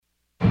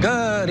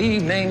Good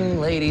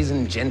evening, ladies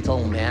and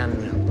gentlemen.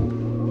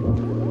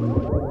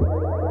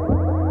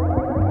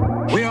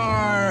 We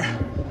are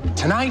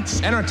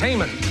tonight's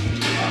entertainment.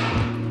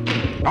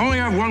 I only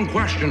have one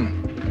question.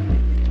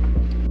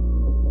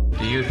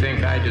 Do you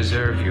think I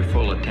deserve your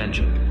full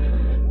attention?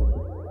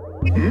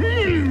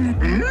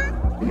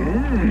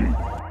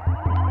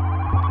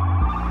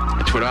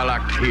 That's what I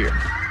like to hear.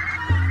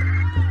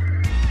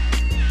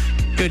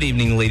 Good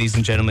evening, ladies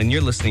and gentlemen. You're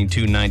listening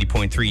to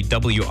 90.3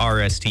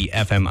 WRST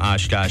FM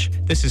Oshkosh.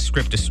 This is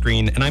Script to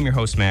Screen, and I'm your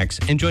host, Max.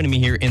 And joining me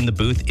here in the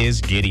booth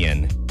is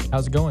Gideon.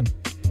 How's it going?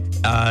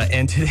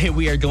 And today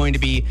we are going to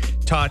be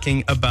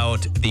talking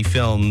about the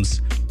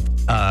films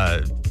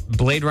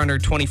Blade Runner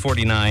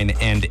 2049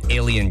 and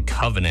Alien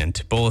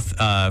Covenant, both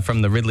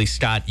from the Ridley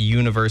Scott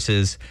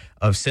universes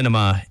of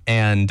cinema,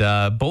 and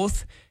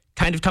both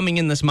kind of coming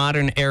in this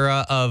modern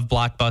era of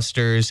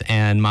blockbusters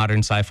and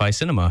modern sci-fi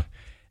cinema.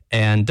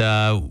 And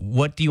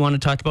what do you want to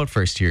talk about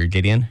first here,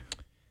 Gideon?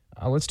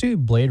 Let's do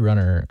Blade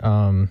Runner,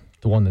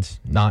 the one that's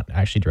not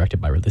actually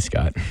directed by Ridley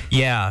Scott.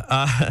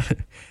 Yeah,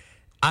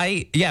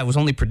 it was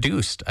only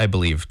produced, I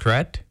believe,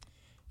 correct?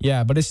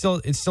 Yeah, but it's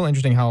still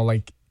interesting how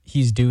like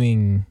he's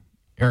doing,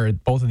 or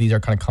both of these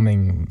are kind of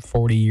coming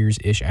 40 years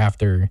ish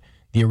after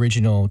the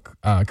original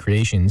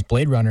creations.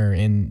 Blade Runner,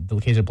 in the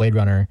case of Blade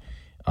Runner,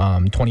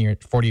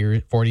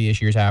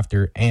 40-ish years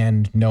after,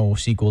 and no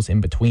sequels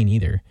in between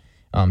either.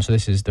 So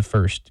this is the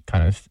first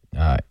kind of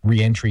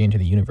re-entry into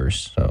the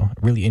universe. So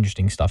really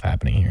interesting stuff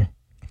happening here.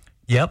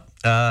 Yep,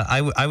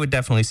 I would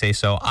definitely say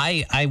so.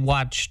 I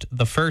watched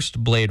the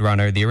first Blade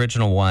Runner, the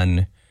original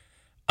one,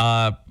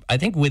 I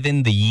think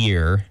within the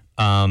year,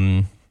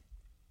 and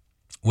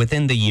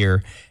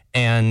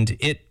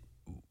it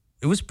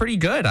was pretty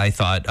good, I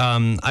thought.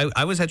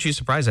 I was actually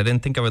surprised. I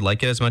didn't think I would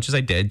like it as much as I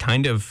did.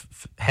 Kind of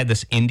had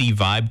this indie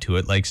vibe to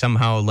it, like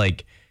somehow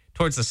like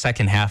towards the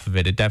second half of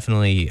it, it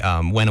definitely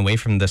went away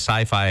from the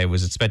sci-fi I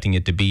was expecting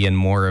it to be, and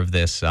more of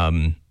this.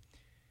 I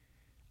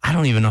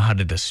don't even know how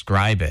to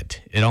describe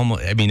it.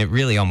 It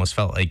really almost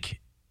felt like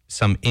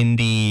some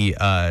indie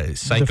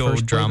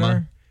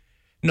psychodrama.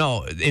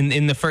 No,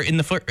 in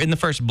the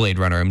first Blade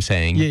Runner, I'm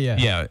saying.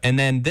 Yeah. And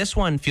then this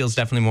one feels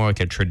definitely more like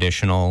a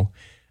traditional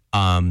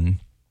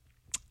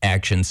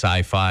action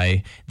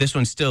sci-fi. This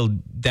one still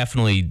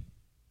definitely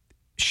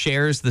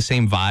shares the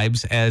same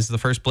vibes as the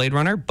first Blade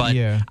Runner, but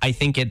I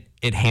think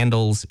it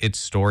handles its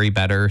story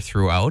better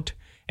throughout,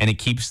 and it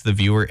keeps the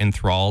viewer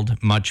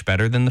enthralled much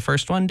better than the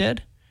first one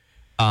did.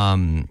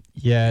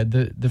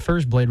 The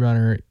first Blade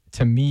Runner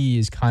to me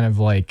is kind of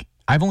like,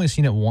 I've only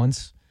seen it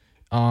once,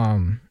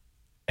 and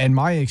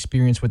my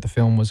experience with the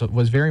film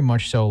was very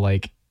much so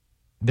like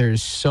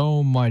there's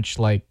so much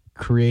like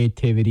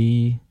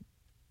creativity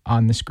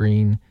on the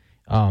screen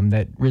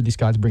that Ridley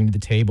Scott's bringing to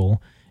the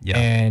table,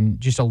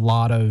 and just a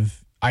lot of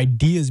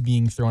ideas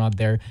being thrown out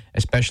there,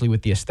 especially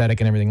with the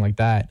aesthetic and everything like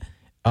that.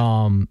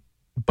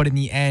 But in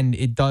the end,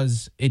 it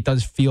does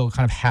feel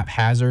kind of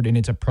haphazard in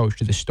its approach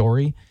to the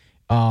story.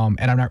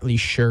 And I'm not really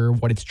sure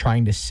what it's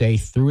trying to say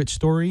through its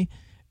story.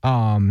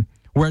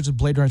 Whereas with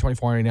Blade Runner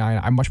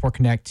 2049, I much more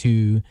connect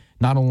to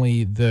not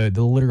only the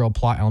literal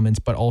plot elements,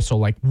 but also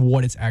like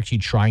what it's actually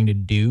trying to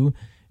do.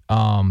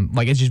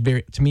 Like it's just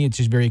to me, it's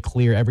just very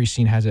clear. Every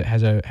scene has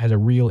a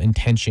real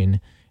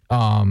intention.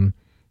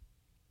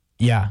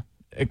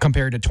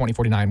 Compared to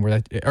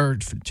 2049, or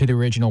to the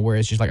original, where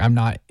it's just like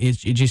it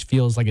just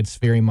feels like it's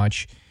very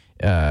much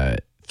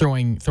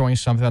throwing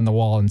something on the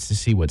wall and to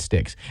see what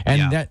sticks.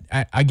 And that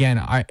again,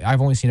 I've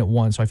only seen it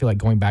once, so I feel like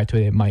going back to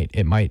it,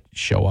 it might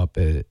show up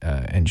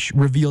and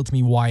reveal to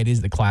me why it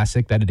is the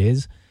classic that it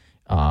is.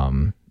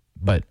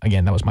 But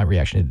again, that was my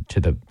reaction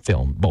to the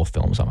film, both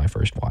films on my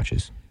first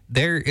watches.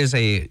 There is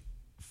a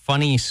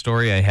funny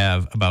story I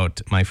have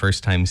about my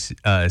first time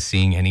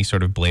seeing any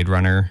sort of Blade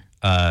Runner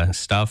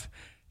stuff.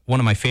 One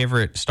of my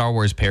favorite Star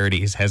Wars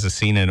parodies has a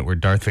scene in it where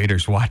Darth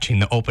Vader's watching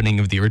the opening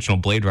of the original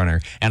Blade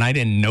Runner, and I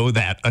didn't know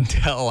that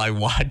until I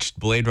watched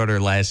Blade Runner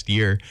last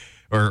year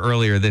or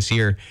earlier this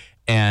year,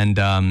 and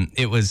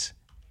it was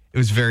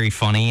very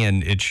funny,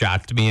 and it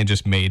shocked me and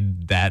just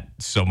made that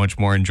so much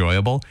more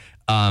enjoyable.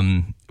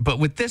 But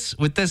with this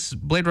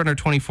Blade Runner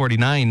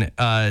 2049,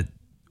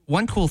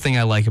 one cool thing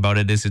I like about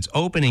it is its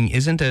opening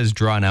isn't as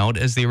drawn out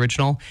as the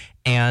original,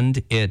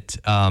 and it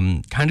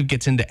kind of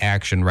gets into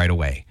action right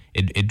away.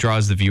 It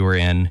draws the viewer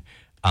in.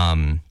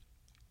 I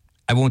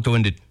won't go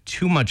into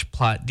too much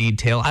plot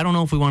detail. I don't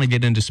know if we want to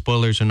get into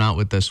spoilers or not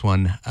with this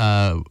one. It's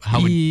had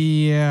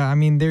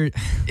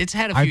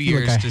a few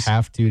years. I feel like I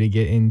have to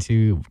get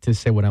into to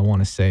say what I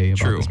want to say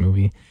about this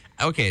movie.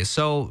 Okay,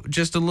 so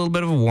just a little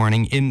bit of a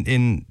warning.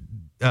 In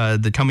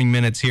the coming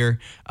minutes here,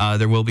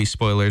 there will be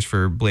spoilers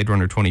for Blade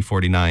Runner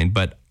 2049,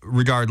 but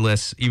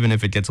regardless, even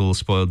if it gets a little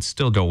spoiled,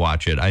 still go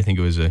watch it. I think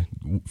it was a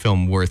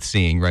film worth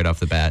seeing right off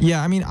the bat.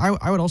 Yeah, I mean,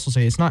 I would also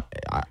say it's not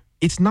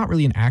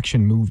really an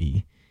action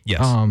movie. Yes.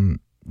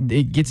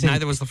 It gets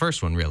neither was the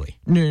first one, really.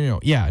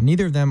 No. Yeah,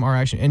 neither of them are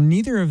action, and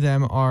neither of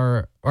them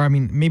are. Or I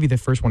mean, maybe the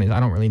first one is.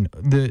 I don't really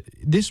know.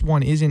 This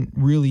one isn't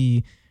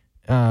really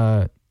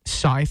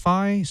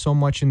sci-fi so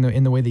much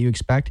in the way that you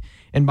expect.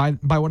 And by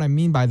what I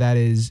mean by that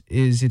is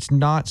it's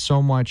not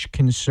so much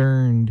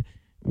concerned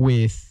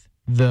with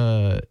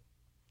the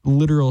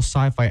literal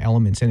sci-fi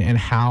elements and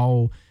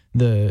how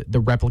the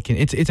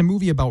replicant. It's a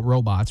movie about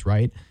robots,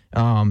 right?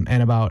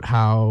 And about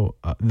how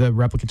the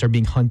replicants are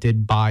being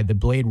hunted by the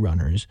Blade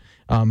Runners,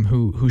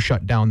 who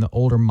shut down the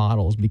older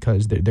models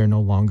because they're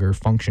no longer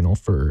functional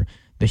for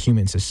the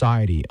human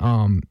society.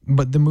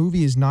 But the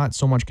movie is not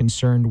so much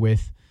concerned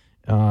with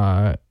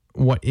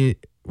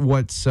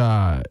what's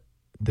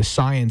the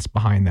science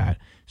behind that,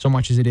 so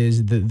much as it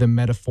is the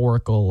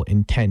metaphorical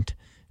intent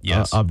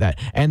of that.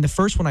 And the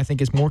first one, I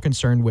think, is more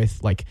concerned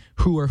with like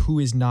who or who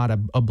is not a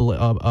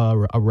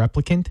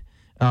replicant,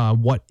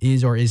 what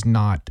is or is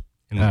not.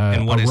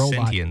 And what is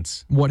robot.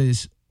 sentience? What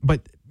is,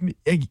 but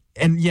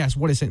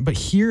what is it? But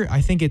here, I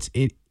think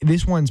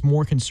this one's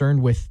more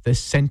concerned with the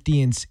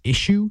sentience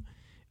issue,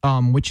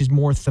 which is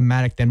more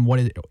thematic than what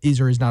is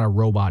or is not a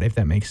robot, if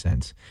that makes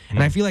sense.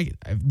 And I feel like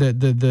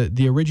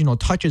the original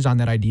touches on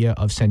that idea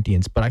of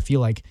sentience, but I feel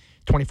like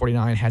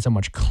 2049 has a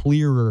much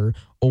clearer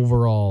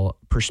overall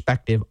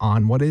perspective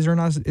on what is or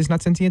not is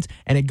not sentience,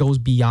 and it goes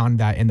beyond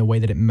that in the way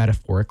that it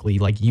metaphorically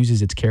like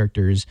uses its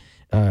characters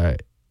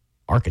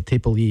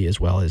archetypally as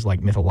well as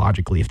like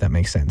mythologically, if that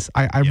makes sense.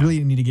 I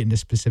really need to get into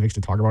specifics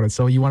to talk about it.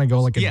 So you want to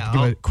go give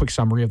a quick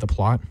summary of the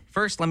plot?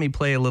 First, let me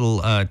play a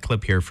little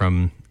clip here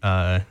from,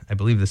 I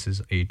believe this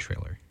is a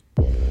trailer.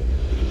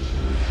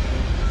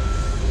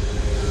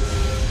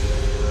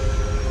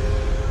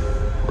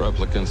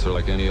 Replicants are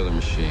like any other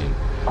machine.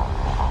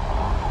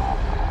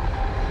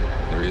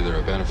 They're either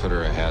a benefit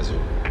or a hazard.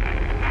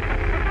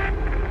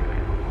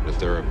 If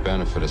they're a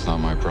benefit, it's not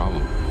my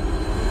problem.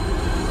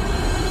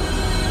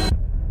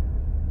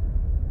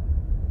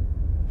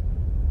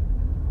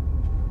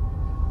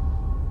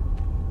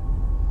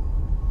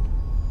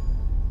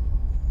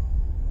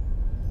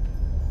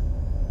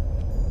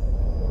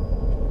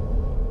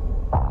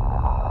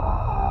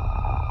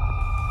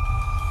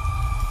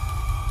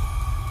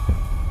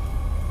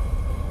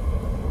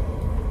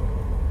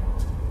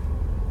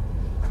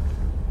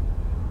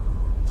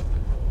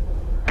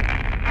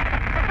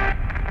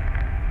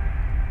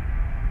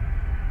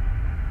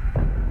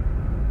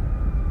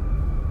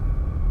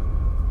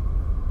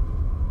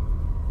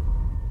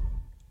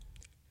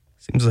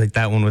 Seems like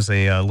that one was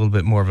a little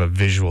bit more of a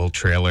visual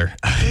trailer.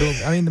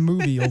 I mean, the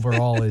movie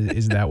overall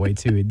is that way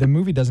too. The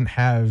movie doesn't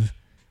have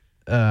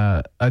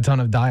a ton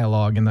of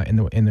dialogue in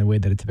the way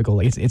that a typical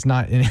it's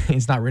not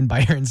written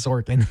by Aaron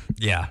Sorkin.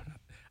 Yeah,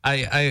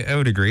 I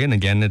would agree. And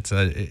again,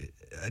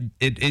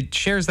 it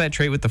shares that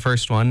trait with the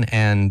first one,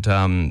 and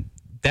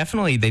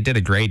definitely they did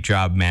a great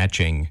job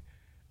matching.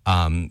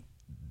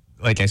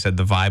 Like I said,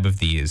 the vibe of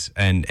these,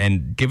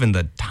 and given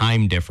the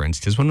time difference,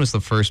 because when was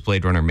the first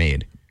Blade Runner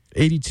made?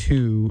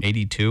 82.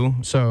 82?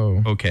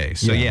 So okay.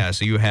 So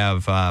so you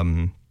have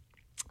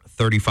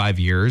 35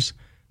 years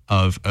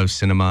of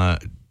cinema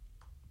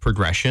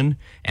progression,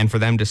 and for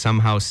them to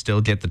somehow still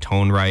get the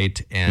tone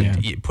right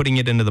and putting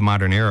it into the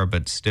modern era,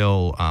 but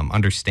still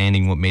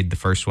understanding what made the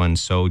first one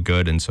so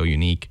good and so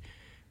unique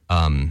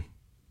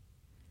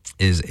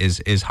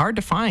is hard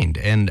to find.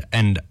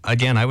 And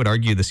again, I would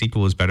argue the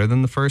sequel is better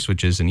than the first,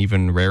 which is an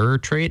even rarer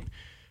trait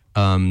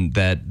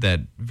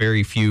that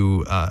very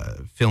few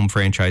film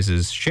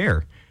franchises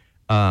share.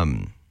 I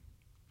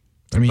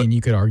mean, you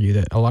could argue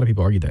that a lot of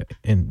people argue that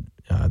in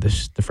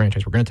the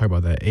franchise we're going to talk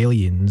about, that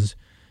Aliens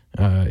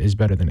is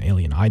better than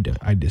Alien. I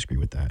disagree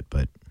with that,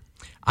 but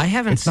I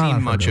haven't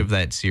seen much of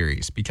that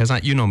series because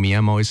you know me,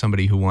 I'm always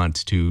somebody who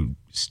wants to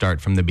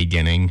start from the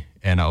beginning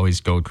and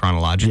always go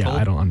chronological. Yeah,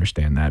 I don't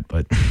understand that,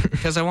 but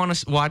because I want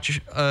to watch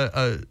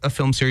a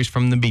film series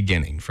from the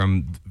beginning,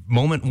 from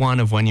moment one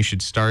of when you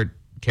should start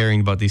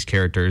caring about these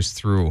characters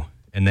through,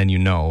 and then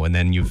and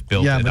then you've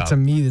built it up. Yeah, but to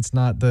me, it's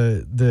not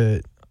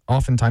the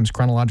oftentimes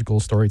chronological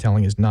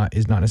storytelling is not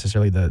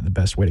necessarily the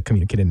best way to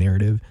communicate a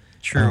narrative.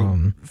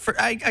 True.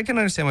 I can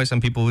understand why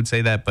some people would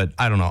say that, but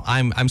I don't know.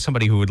 I'm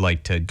somebody who would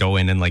like to go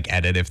in and like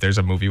edit if there's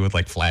a movie with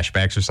like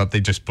flashbacks or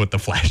something, just put the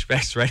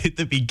flashbacks right at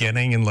the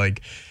beginning and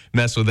like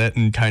mess with it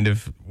and kind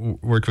of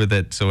work with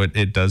it so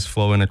it does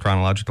flow in a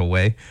chronological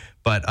way.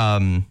 But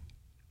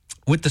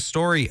with the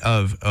story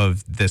of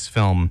this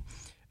film,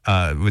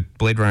 with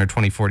Blade Runner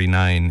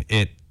 2049,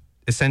 it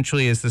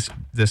essentially is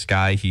this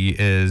guy.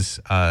 He's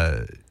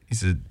a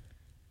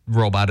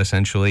robot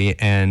essentially,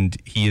 and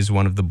he is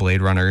one of the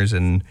Blade Runners,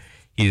 and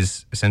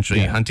he's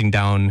essentially hunting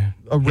down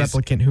a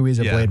replicant who is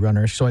a Blade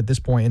Runner. So at this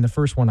point in the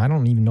first one, I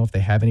don't even know if they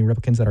have any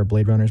replicants that are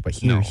Blade Runners, but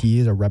here he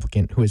is a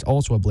replicant who is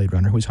also a Blade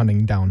Runner who's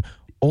hunting down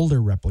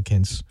older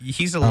replicants.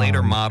 He's a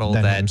later model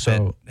that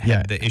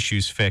had the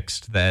issues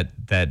fixed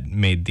that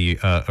made the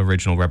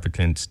original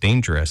replicants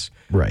dangerous.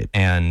 Right.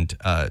 And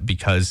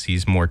because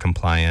he's more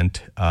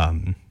compliant.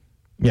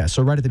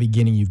 So right at the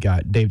beginning, you've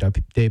got Dave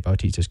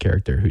Bautista's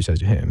character who says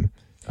to him,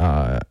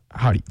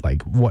 how do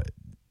you,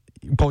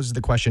 poses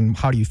the question,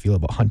 how do you feel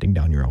about hunting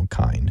down your own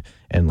kind?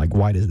 And like,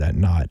 why does that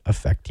not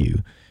affect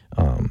you?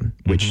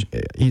 Which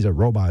he's a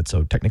robot,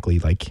 so technically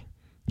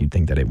you'd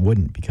think that it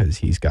wouldn't, because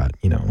he's got,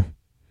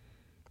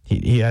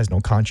 he has no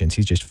conscience.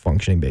 He's just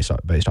functioning based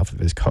off of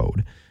his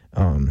code.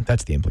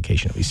 That's the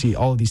implication that we see.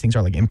 All of these things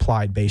are like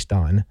implied based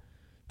on.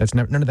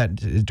 None of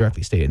that is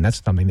directly stated, and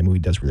that's something the movie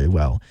does really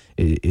well,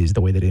 is the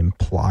way that it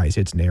implies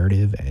its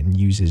narrative and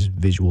uses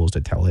visuals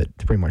to tell it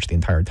pretty much the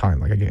entire time.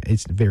 Like,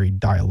 it's very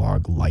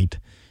dialogue light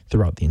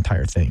throughout the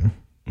entire thing.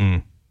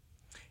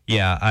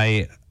 Yeah,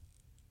 I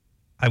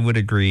would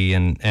agree,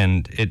 and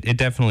it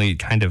definitely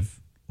kind of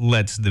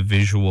lets the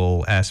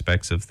visual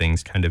aspects of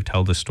things kind of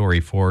tell the story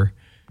for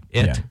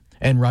it. Yeah.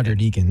 And Roger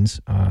Deakins,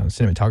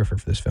 cinematographer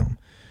for this film,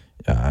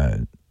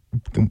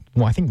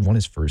 I think won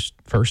his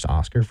first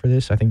Oscar for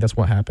this. I think that's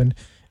what happened.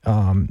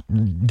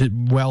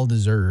 Well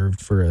deserved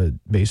for a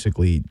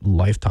basically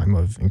lifetime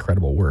of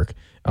incredible work.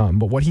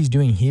 But what he's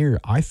doing here,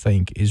 I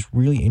think, is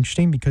really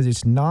interesting because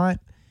it's not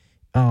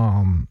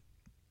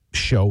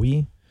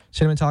showy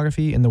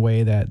cinematography in the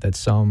way that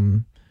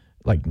some,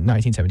 like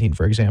 1917,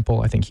 for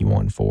example, I think he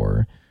won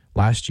for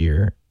last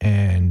year.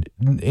 And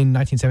in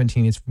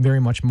 1917, it's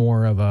very much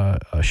more of a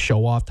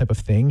show-off type of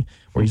thing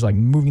where he's like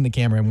moving the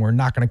camera and we're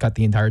not going to cut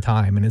the entire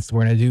time. And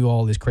we're going to do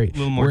all this crazy. A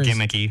little more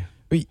gimmicky.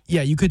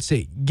 Yeah, you could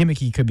say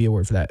gimmicky could be a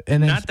word for that.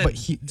 And then, not that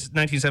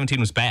 1917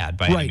 was bad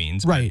by any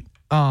means. Right.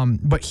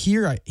 But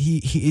here he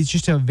is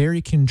just a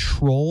very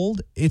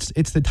controlled. It's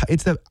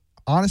the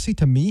honestly,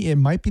 to me, it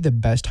might be the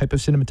best type of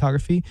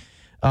cinematography,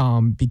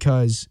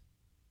 because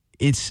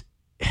its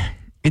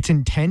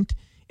intent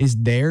is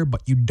there,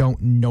 but you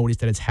don't notice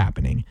that it's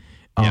happening.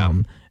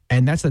 And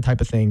that's the type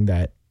of thing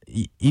that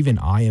even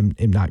I am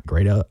not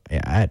great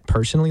at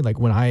personally. Like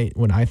when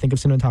I think of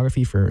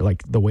cinematography for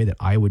like the way that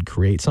I would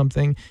create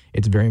something,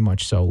 it's very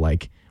much so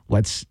like,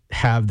 let's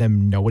have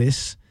them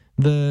notice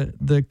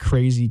the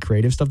crazy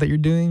creative stuff that you're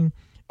doing.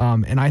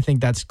 And I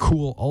think that's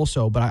cool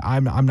also, but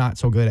I'm not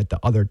so good at the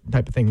other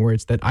type of thing where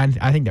it's that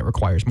I think that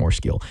requires more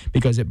skill,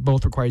 because it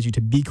both requires you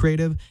to be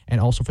creative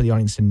and also for the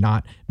audience to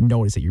not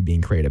notice that you're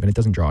being creative, and it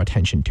doesn't draw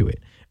attention to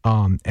it.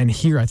 And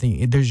here I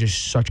think there's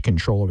just such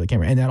control over the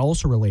camera, and that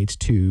also relates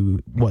to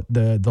what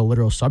the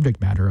literal subject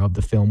matter of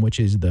the film,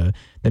 which is the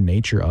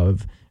nature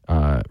of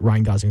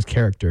Ryan Gosling's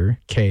character,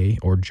 Kay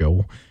or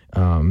Joe,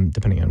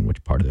 depending on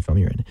which part of the film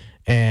you're in.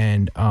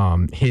 And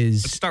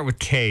Let's start with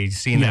Kay,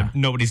 seeing that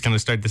nobody's going to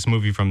start this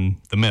movie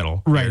from the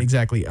middle. Right,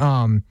 exactly.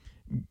 Ryan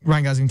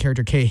Gosling's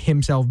character, Kay,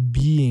 himself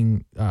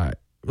being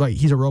like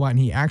he's a robot and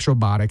he acts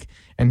robotic,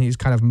 and his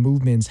kind of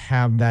movements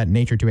have that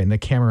nature to it, and the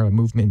camera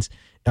movements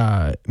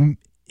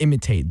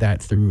imitate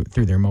that through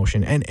their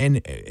motion. And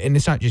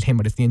it's not just him,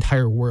 but it's the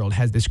entire world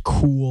has this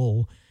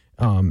cool,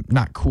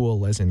 not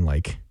cool as in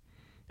like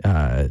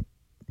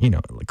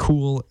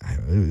cool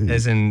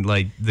as in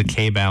like the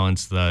K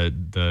balance,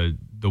 the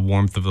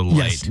warmth of the light.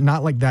 Yes,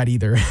 not like that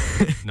either.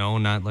 No,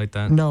 not like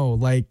that. No,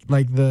 like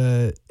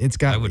it's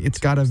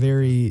got a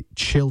very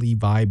chilly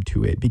vibe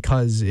to it,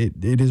 because it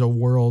is a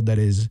world that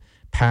is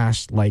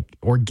past like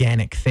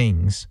organic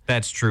things.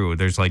 That's true.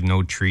 There's like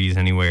no trees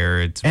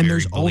anywhere. And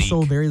there's bleak.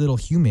 Also very little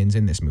humans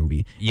in this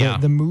movie. Yeah.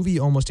 The movie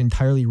almost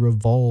entirely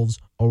revolves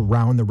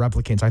around the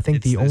replicants. I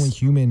think only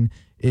human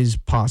is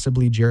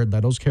possibly Jared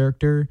Leto's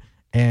character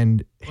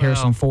and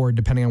Harrison Ford,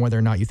 depending on whether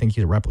or not you think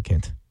he's a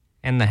replicant.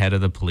 And the head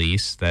of the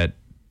police that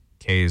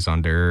Kay is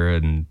under,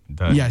 and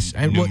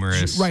the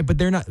numerous. Right, but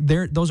they're not.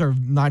 Those are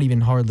not even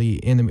hardly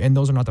in them, and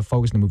those are not the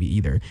focus in the movie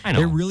either. I know.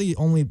 They're really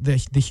only the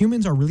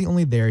humans are really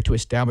only there to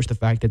establish the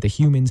fact that the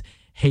humans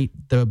hate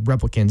the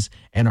replicants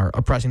and are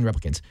oppressing the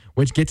replicants,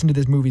 which gets into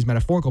this movie's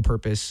metaphorical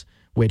purpose,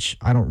 which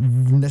I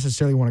don't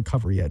necessarily want to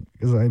cover yet,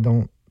 because I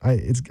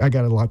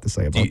got a lot to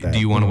say about that. Do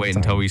you want to wait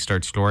until we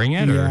start storing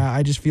it? Yeah,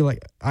 I just feel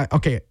like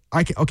okay.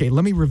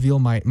 Let me reveal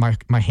my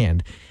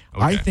hand.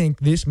 Okay. I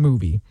think this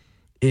movie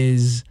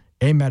is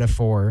a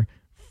metaphor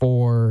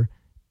for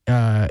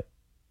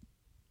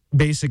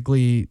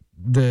basically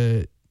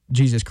the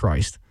Jesus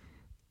Christ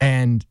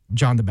and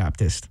John the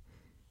Baptist,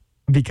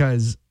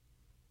 because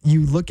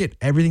you look at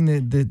everything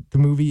that the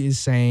movie is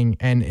saying,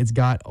 and it's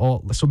got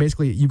all. So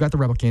basically, you got the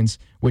replicants,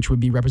 which would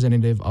be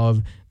representative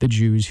of the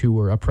Jews who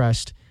were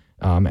oppressed,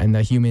 and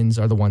the humans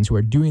are the ones who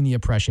are doing the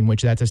oppression,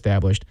 which that's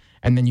established.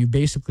 And then you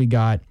basically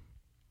got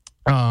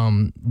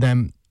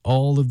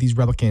all of these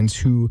replicants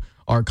who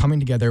are coming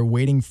together,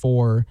 waiting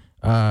for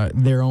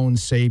their own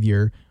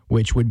savior,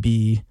 which would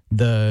be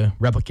the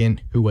replicant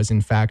who was in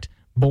fact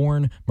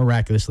born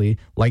miraculously,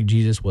 like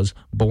Jesus was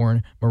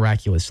born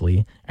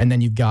miraculously. And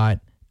then you've got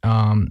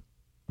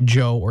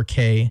Joe or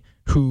Kay,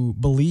 who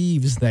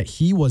believes that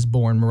he was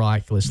born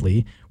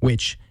miraculously,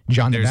 which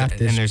John the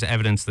Baptist... And there's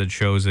evidence that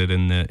shows it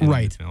in the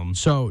film.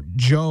 So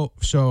John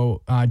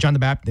the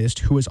Baptist,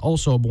 who was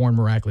also born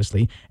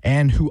miraculously,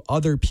 and who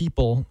other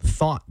people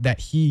thought that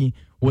he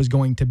was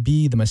going to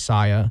be the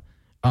Messiah,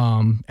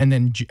 and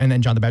then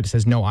John the Baptist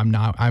says, no, I'm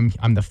not. I'm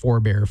the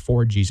forebearer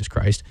for Jesus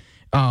Christ.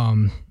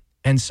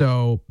 And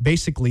so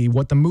basically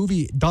what the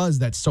movie does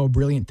that's so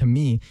brilliant to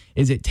me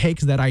is it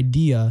takes that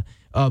idea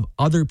of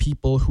other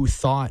people who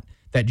thought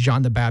that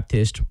John the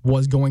Baptist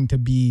was going to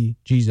be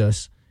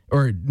Jesus,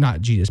 or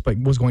not Jesus, but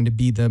was going to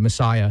be the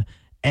Messiah,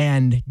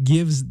 and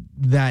gives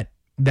that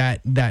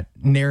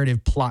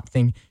narrative plot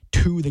thing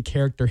to the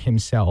character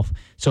himself.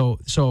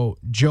 So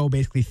Joe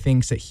basically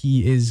thinks that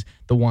he is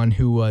the one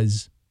who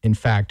was in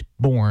fact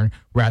born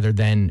rather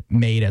than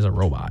made as a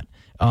robot.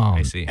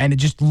 I see. And it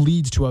just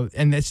leads to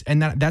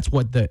that's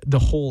what the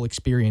whole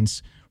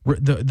experience,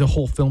 the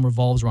whole film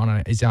revolves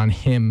around, is on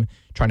him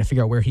trying to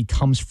figure out where he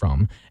comes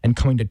from and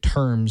coming to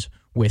terms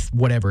with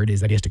whatever it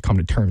is that he has to come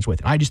to terms with.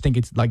 And I just think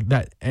it's like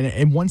that.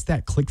 And once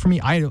that clicked for me,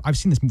 I've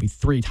seen this movie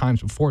 3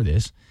 times before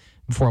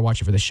I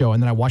watched it for the show.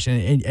 And then I watched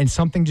it and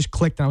something just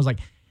clicked and I was like,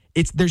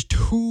 there's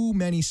too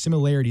many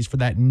similarities for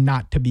that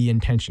not to be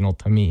intentional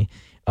to me.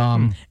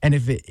 And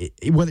if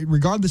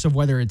regardless of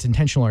whether it's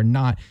intentional or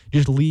not,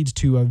 just leads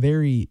to a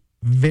very,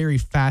 very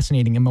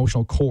fascinating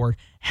emotional core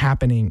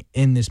happening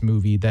in this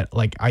movie that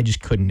like I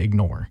just couldn't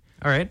ignore.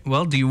 All right.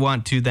 Well, do you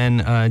want to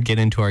then get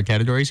into our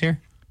categories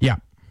here? Yeah.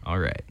 All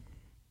right.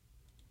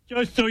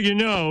 Just so you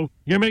know,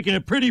 you're making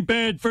a pretty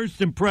bad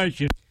first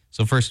impression.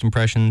 So first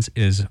impressions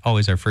is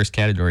always our first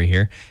category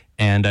here.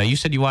 And you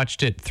said you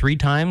watched it 3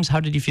 times. How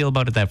did you feel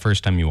about it that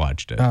first time you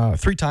watched it?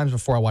 3 times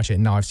before I watched it,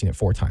 and now I've seen it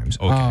 4 times.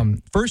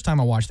 Okay. First time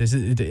I watched this,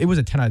 it was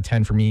a 10 out of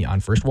 10 for me on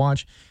first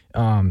watch.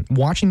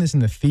 Watching this in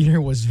the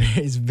theater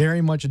is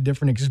very much a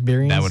different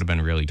experience. That would have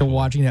been really to cool.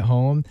 watching it at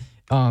home.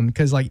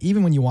 Because like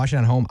even when you watch it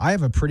at home, I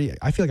feel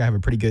like I have a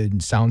pretty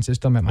good sound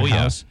system at my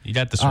house. You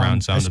got the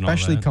surround sound and all that.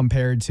 Especially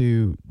compared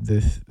to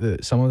the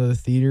some of the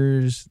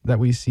theaters that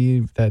we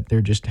see that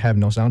they just have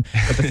no sound.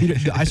 But the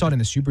theater, I saw it in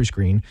the super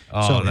screen,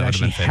 so it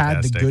actually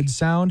had the good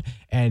sound,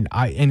 and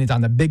it's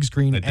on the big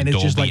screen, like and it's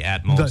just like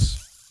Atmos.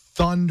 the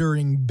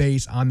thundering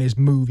bass on this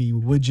movie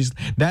would just,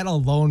 that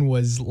alone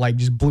was like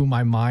just blew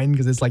my mind,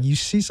 because it's like you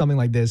see something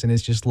like this and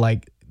it's just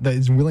like that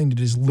is willing to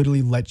just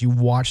literally let you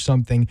watch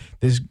something,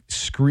 this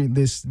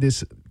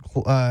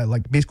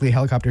like basically a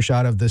helicopter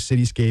shot of the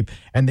cityscape,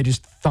 and they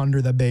just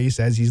thunder the bass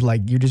as he's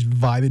like, you're just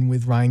vibing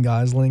with Ryan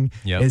Gosling.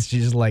 Yep. It's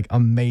just like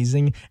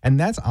amazing. And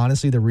that's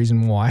honestly the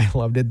reason why I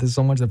loved it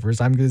so much the first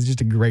time, because it's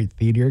just a great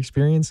theater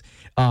experience.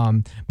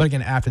 But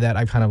again, after that,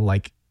 I kind of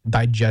like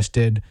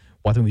digested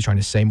what the movie's trying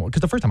to say more,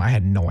 because the first time I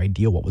had no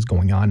idea what was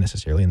going on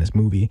necessarily in this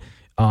movie,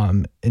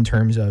 in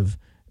terms of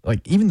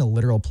like even the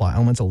literal plot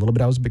elements a little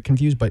bit. I was a bit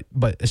confused, but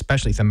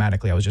especially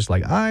thematically, I was just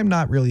like, I'm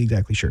not really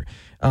exactly sure.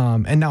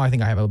 And now I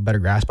think I have a better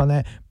grasp on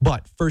that.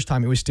 But first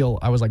time it was still,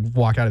 I was like,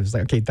 walked out of it, was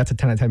like, okay, that's a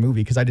 10 out of 10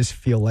 movie, because I just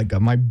feel like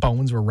my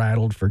bones were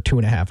rattled for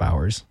 2.5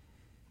 hours.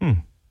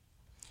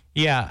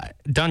 Yeah,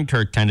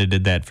 Dunkirk kind of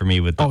did that for me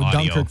with the audio.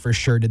 Dunkirk for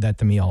sure did that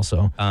to me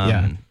also.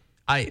 Yeah.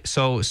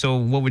 So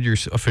what would your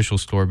official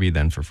score be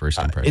then for first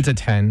impression? It's a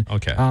 10.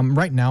 Okay.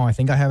 Right now, I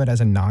think I have it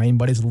as a 9,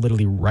 but it's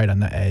literally right on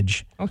the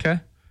edge. Okay.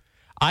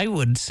 I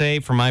would say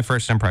for my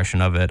first impression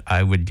of it,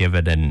 I would give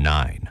it a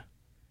 9,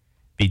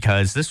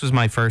 because this was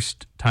my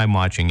first time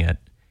watching it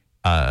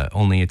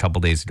only a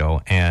couple days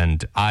ago,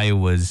 and I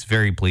was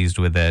very pleased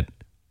with it.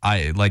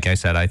 Like I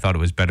said, I thought it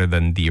was better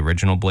than the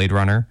original Blade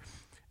Runner.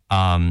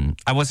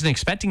 I wasn't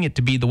expecting it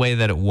to be the way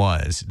that it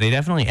was. They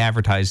definitely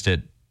advertised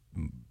it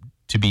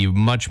to be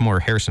much more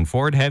Harrison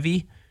Ford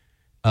heavy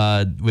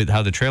with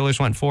how the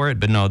trailers went for it.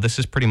 But no, this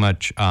is pretty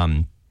much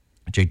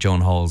Jake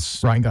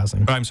Gyllenhaal's... Ryan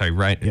Gosling. Oh, I'm sorry,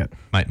 right? Yeah.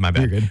 My bad.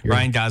 You're good.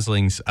 Ryan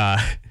Gosling's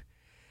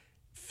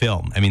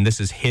film. I mean, this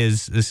is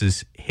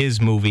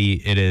his movie.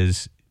 It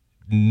is...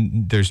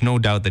 There's no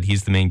doubt that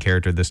he's the main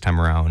character this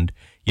time around.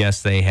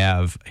 Yes, they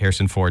have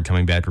Harrison Ford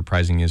coming back,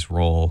 reprising his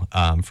role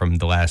from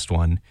the last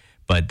one,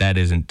 but that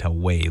isn't till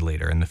way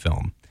later in the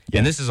film. Yeah.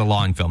 And this is a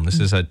long film. This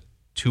is a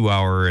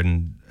 2-hour,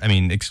 and I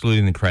mean,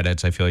 excluding the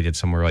credits, I feel like it's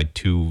somewhere like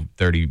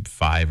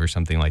 2:35 or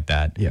something like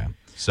that. Yeah.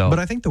 So, but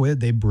I think the way that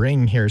they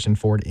bring Harrison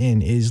Ford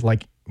in is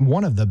like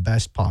one of the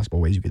best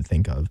possible ways you could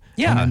think of.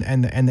 Yeah.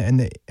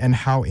 And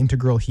how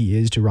integral he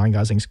is to Ryan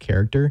Gosling's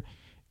character.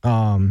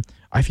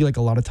 I feel like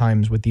a lot of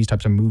times with these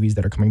types of movies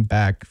that are coming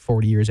back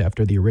 40 years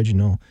after the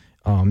original,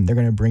 they're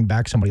going to bring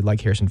back somebody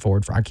like Harrison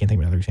Ford. I can't think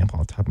of another example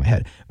off the top of my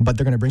head, but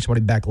they're going to bring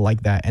somebody back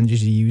like that and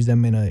just use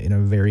them in a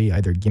very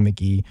either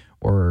gimmicky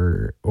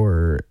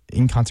or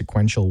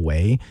inconsequential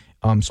way.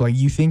 So like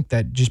you think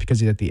that just because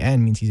he's at the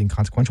end means he's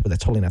inconsequential, but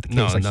that's totally not the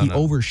case. He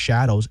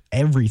overshadows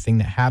everything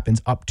that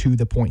happens up to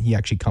the point he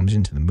actually comes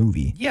into the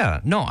movie. Yeah,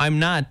 no, I'm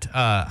not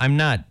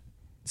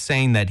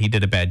saying that he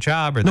did a bad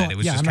job or that it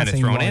was just kind of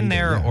thrown in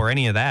there or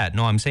any of that.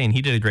 No, I'm saying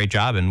he did a great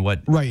job, and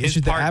his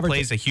part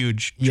plays a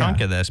huge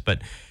chunk of this,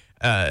 but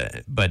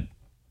the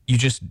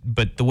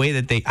way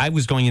that I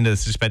was going into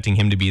this expecting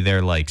him to be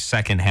there like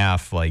second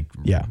half, like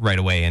right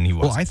away, and he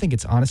wasn't. Well, I think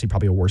it's honestly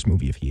probably a worse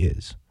movie if he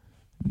is.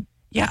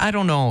 Yeah, I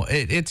don't know.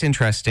 It's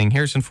interesting.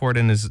 Harrison Ford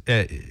at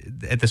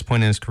this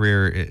point in his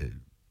career,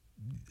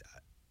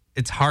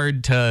 it's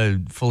hard to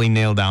fully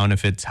nail down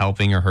if it's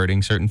helping or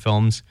hurting certain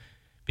films,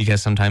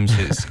 because sometimes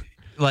his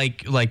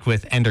like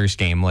with Ender's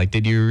Game, like,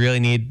 did you really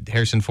need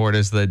Harrison Ford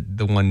as the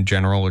one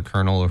general or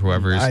colonel or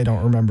whoever? I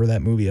don't remember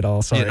that movie at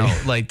all. Sorry. You know,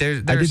 like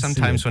there are some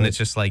times when it's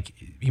just like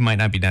he might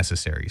not be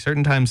necessary.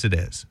 Certain times it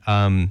is.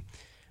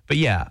 But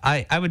yeah,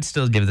 I would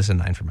still give this a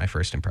 9 for my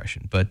first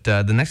impression. But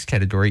the next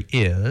category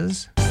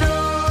is...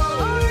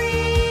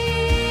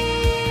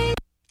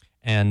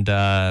 And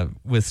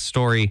with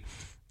story,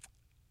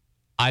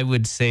 I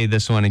would say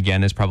this one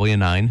again is probably a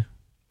 9.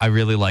 I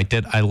really liked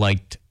it. I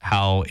liked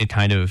how it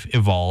kind of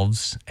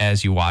evolves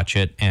as you watch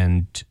it,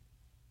 and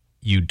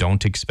you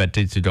don't expect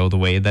it to go the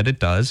way that it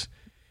does.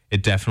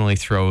 It definitely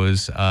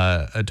throws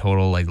a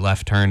total like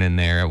left turn in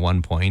there at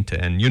one point,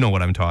 and you know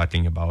what I'm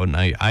talking about. And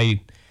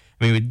I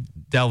mean, we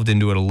delved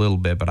into it a little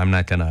bit, but I'm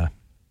not gonna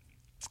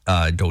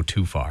go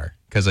too far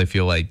because I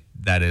feel like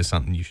that is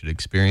something you should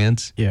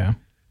experience. Yeah.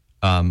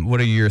 What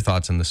are your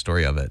thoughts on the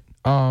story of it?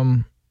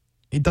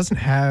 It doesn't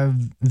have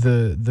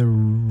the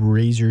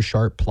razor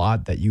sharp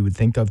plot that you would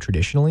think of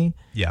traditionally.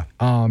 Yeah.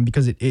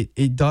 Because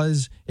it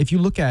does. If you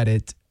look at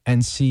it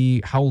and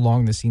see how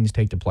long the scenes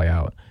take to play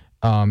out,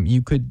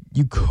 you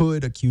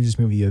could accuse this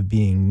movie of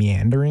being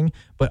meandering,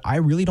 but I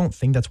really don't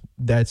think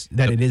that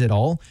it is at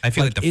all. I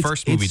feel like the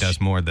first movie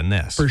does more than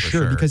this for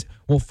sure. Because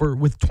with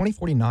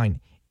 2049,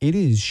 it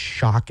is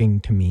shocking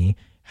to me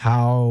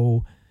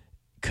how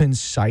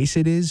concise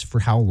it is for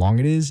how long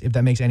it is, if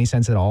that makes any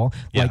sense at all.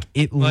 Yeah. Like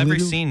it every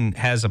scene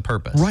has a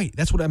purpose. Right.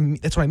 That's what I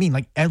mean.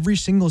 Like every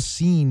single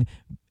scene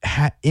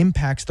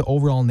impacts the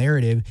overall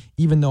narrative,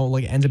 even though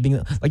like it ends up being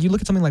like, you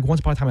look at something like Once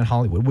Upon a Time in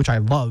Hollywood, which I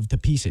love to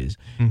pieces.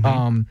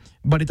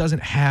 But it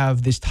doesn't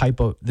have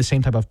the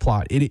same type of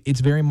plot.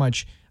 It's very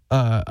much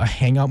a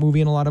hangout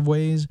movie in a lot of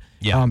ways.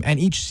 Yeah. And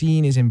each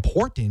scene is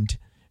important.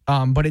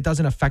 But it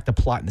doesn't affect the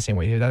plot in the same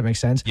way. Does that make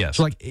sense? Yes.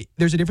 So like,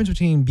 there's a difference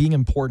between being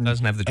important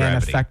Doesn't have the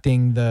and gravity.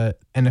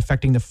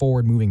 affecting the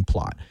forward moving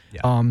plot.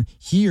 Yeah.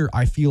 Here,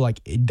 I feel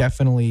like it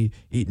definitely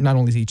not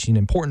only is each scene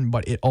important,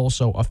 but it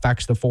also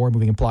affects the forward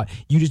moving plot.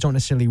 You just don't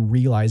necessarily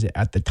realize it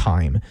at the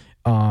time.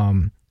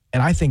 And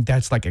I think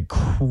that's like a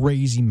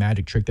crazy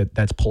magic trick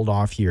that's pulled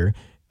off here.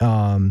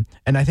 And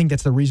I think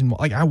that's the reason.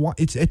 Like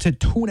it's a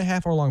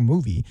 2.5 hour long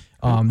movie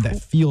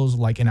that feels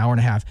like an hour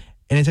and a half.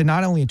 And it's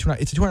not only it's a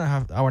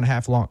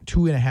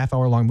 2.5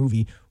 hour long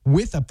movie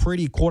with a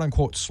pretty quote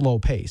unquote slow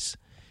pace.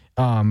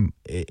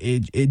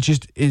 It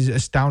just is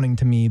astounding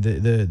to me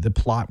the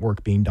plot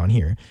work being done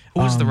here.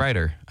 Who was the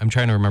writer? I'm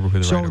trying to remember who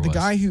the writer was. So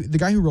the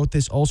guy who wrote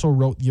this also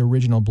wrote the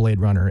original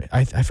Blade Runner.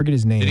 I forget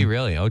his name. Did he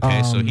really?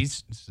 Okay, so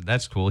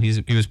that's cool.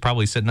 He was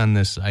probably sitting on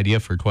this idea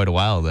for quite a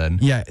while then.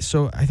 Yeah.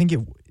 So I think it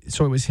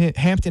was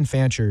Hampton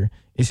Fancher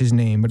is his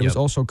name, but it was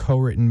also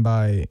co-written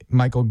by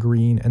Michael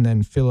Green, and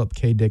then Philip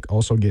K. Dick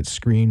also gets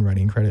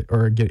screenwriting credit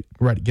or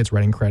gets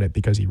writing credit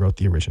because he wrote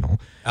the original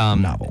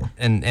novel.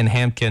 And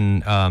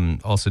Hampton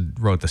also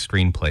wrote the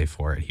screenplay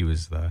for it. He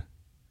was the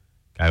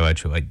guy who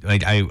actually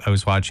I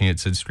was watching it.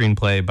 It said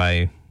screenplay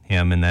by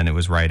him, and then it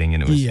was writing,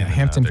 and it was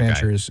Hampton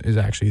Fancher is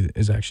actually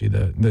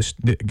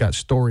the got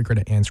story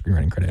credit and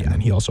screenwriting credit, and then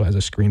he also has a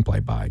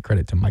screenplay by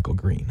credit to Michael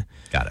Green.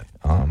 Got it.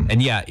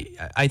 And yeah,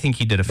 I think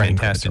he did a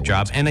fantastic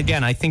job. And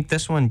again, I think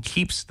this one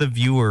keeps the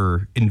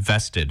viewer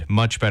invested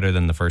much better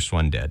than the first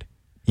one did.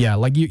 Yeah,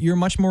 like you're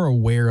much more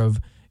aware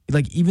of,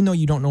 like, even though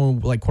you don't know,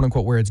 like, quote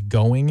unquote where it's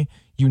going,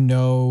 you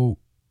know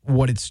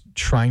what it's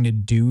trying to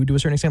do to a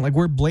certain extent. Like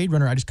where Blade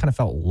Runner, I just kind of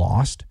felt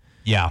lost.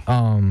 Yeah.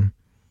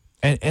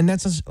 And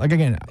that's just, like,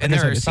 again, like and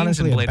there are scenes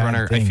in Blade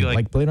Runner, I feel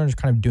like Blade Runner is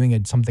kind of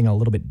doing something a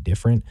little bit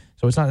different.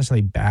 So it's not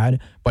necessarily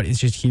bad, but it's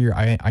just here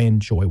I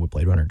enjoy what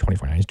Blade Runner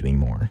 2049 is doing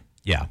more.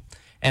 Yeah.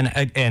 And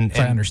I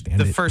understand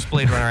the it. first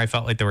Blade Runner, I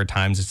felt like there were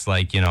times it's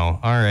like, all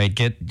right,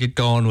 get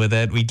going with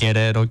it. We get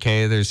it.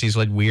 Okay, there's these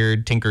like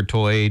weird tinker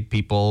toy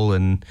people,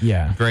 and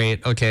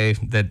great. Okay,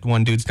 that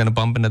one dude's gonna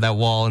bump into that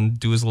wall and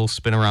do his little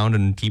spin around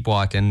and keep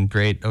walking.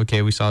 Great.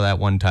 Okay, we saw that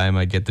one time.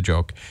 I get the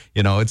joke.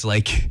 It's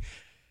like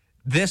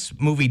this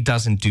movie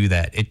doesn't do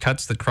that. It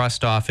cuts the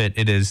crust off it.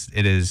 It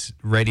is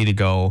ready to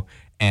go.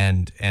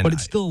 But it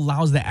still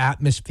allows the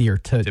atmosphere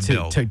to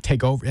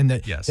take over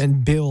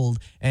and build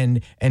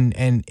and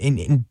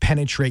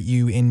penetrate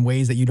you in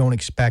ways that you don't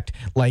expect.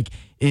 Like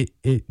it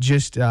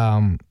just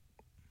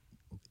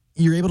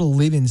you're able to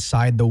live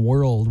inside the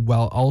world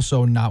while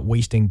also not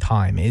wasting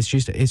time. It's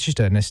just I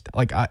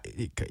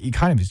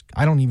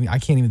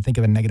can't even think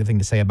of a negative thing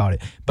to say about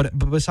it. But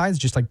besides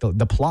just like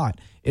the plot,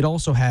 it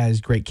also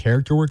has great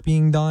character work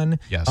being done.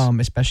 Yes.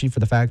 Especially for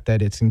the fact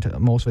that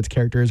most of its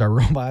characters are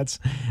robots.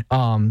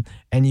 And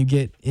you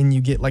get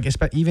like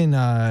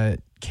even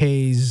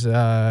Kay's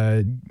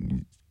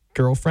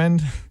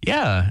girlfriend.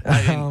 Yeah.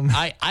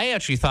 I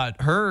actually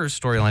thought her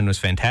storyline was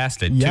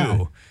fantastic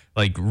too.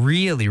 Like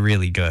really,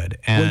 really good.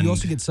 And you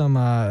also get some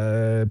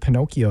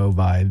Pinocchio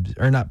vibes,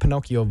 or not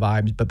Pinocchio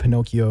vibes, but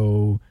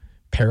Pinocchio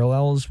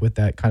parallels with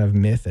that kind of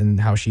myth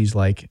and how she's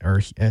like, or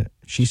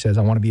she says,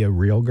 "I want to be a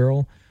real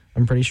girl."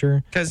 I'm pretty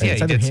sure because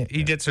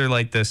he gets her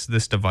like this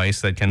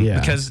device that can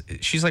because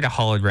she's like a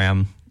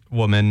hologram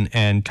woman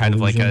and kind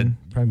illusion, of like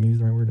probably use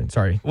the right word.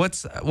 Sorry.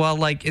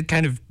 It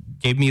kind of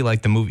gave me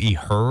like the movie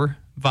Her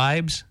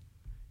vibes.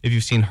 If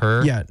you've seen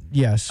Her. Yeah,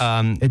 yes.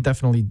 It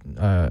definitely,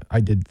 I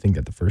did think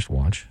at the first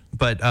watch.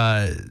 But,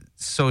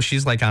 so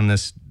she's like on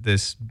this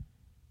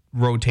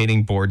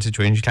rotating board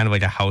situation. She's kind of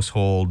like a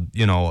household,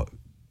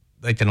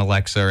 like an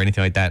Alexa or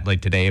anything like that,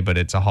 like today, but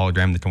it's a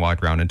hologram that can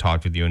walk around and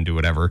talk with you and do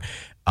whatever.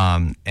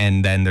 And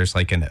then there's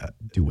like an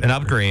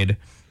upgrade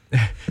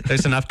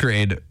there's an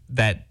upgrade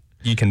that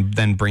you can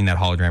then bring that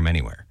hologram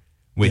anywhere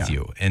with Yeah.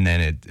 you, and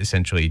then it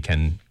essentially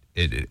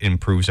it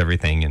improves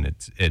everything, and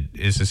it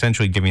is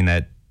essentially giving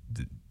that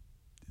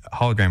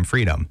hologram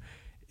freedom.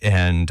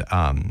 And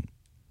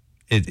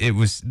it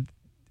was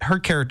her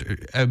character,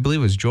 I believe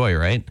it was Joy,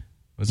 right?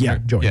 Wasn't Yeah, her?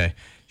 Joy. Yeah,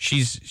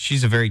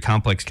 she's a very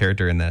complex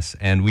character in this,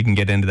 and we can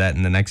get into that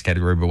in the next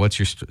category. But what's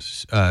your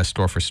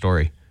store for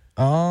story?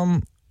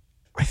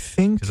 I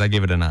think Because I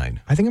gave it a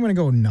 9. I'm gonna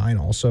go 9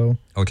 also.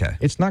 Okay.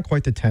 It's not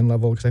quite the 10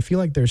 level because I feel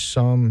like there's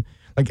some,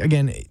 like,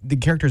 again, the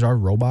characters are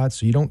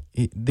robots, so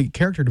the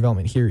character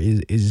development here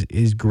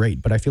is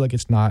great, but I feel like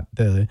it's not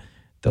the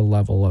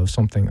level of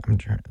something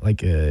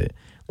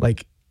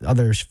like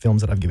other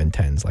films that I've given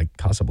 10s, like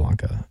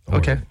Casablanca.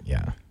 Okay.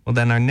 Yeah. Well,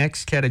 then our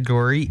next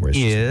category Where it's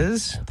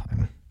is all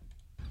time.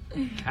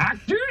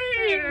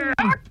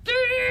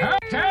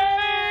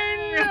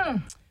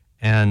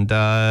 and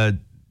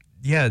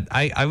yeah,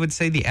 I would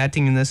say the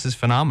acting in this is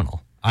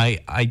phenomenal.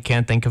 I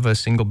can't think of a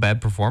single bad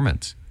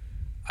performance.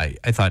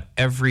 I thought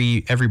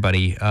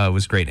everybody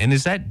was great. And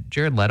is that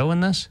Jared Leto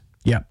in this?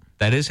 Yeah.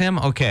 That is him?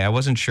 Okay, I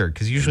wasn't sure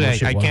because usually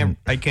Wish it I can't. wasn't.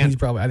 I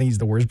think he's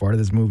the worst part of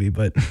this movie,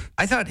 but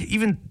I thought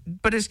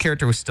but his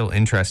character was still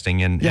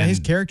interesting and yeah, his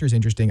character is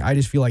interesting. I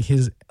just feel like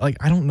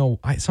I don't know,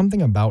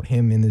 something about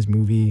him in this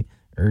movie,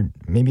 or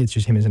maybe it's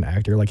just him as an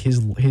actor. Like he's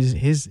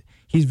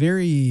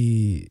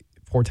very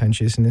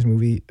portentous in this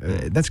movie.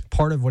 That's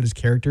part of what his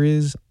character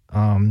is.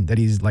 That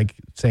he's like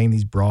saying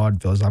these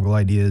broad philosophical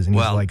ideas, and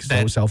he's like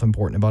so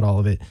self-important about all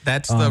of it.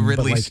 That's the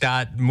Ridley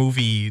Scott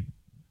movie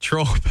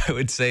trope, I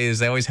would say, is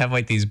they always have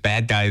like these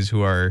bad guys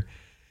who are,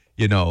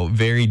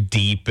 very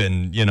deep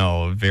and,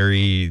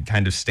 very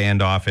kind of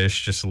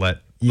standoffish, just like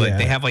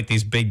they have like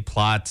these big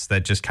plots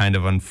that just kind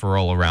of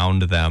unfurl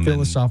around them.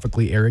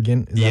 Philosophically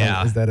arrogant.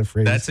 Is that a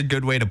phrase? That's a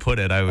good way to put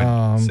it,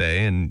 I would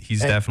say. And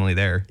he's definitely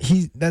there.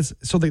 That's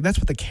what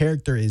the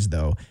character is,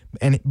 though.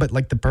 But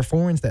like the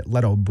performance that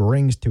Leto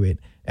brings to it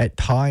at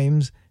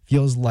times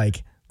feels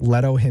like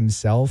Leto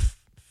himself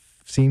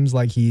seems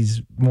like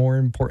he's more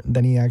important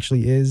than he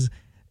actually is.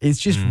 It's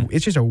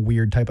just a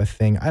weird type of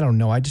thing. I don't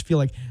know. I just feel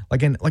like I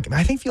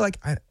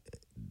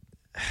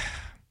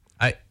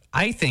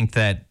think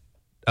that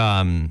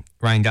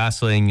Ryan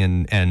Gosling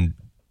and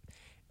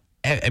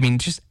I mean,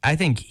 I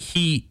think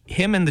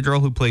him and the girl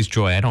who plays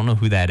Joy, I don't know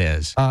who that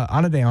is.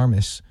 Ana de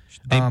Armas,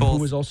 who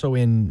was also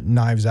in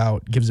Knives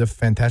Out, gives a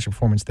fantastic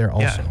performance there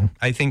also. Yeah,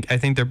 I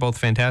think they're both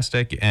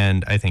fantastic,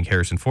 and I think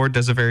Harrison Ford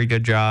does a very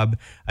good job.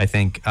 I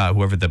think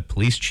whoever the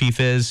police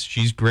chief is,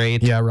 she's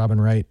great. Yeah, Robin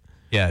Wright.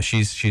 Yeah,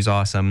 she's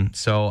awesome.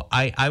 So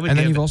I would. And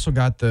then you've also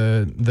got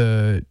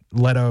the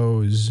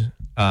Leto's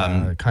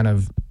kind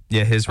of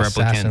his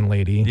assassin replicant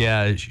lady.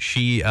 Yeah,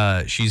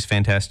 she's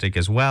fantastic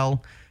as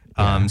well.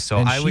 So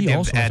and I would give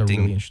also has a acting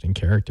really interesting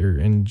character,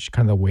 and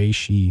kind of the way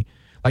she,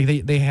 like,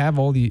 they have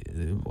all the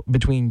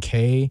between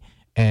Kay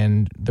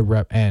and the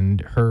rep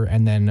and her,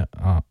 and then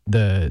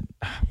the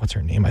what's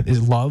her name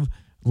is Love,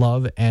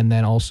 and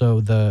then also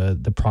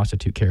the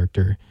prostitute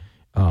character.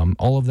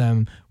 All of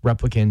them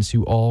replicants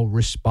who all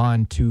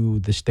respond to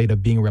the state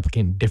of being a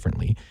replicant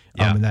differently.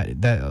 And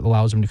that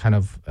allows them to kind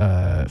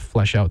of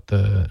flesh out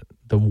the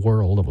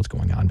world of what's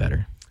going on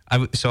better. I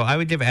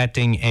would give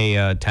acting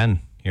a 10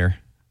 here.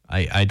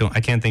 I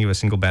can't think of a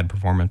single bad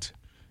performance.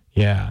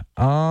 Yeah.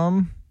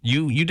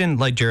 You didn't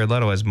like Jared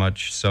Leto as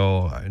much,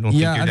 so I don't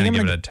think you're going to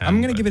give it a 10.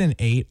 I'm going to give it an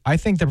 8. I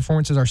think the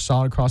performances are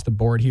solid across the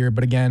board here,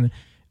 but again,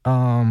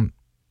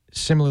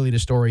 similarly to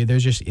story,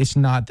 it's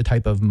not the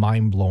type of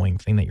mind-blowing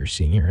thing that you're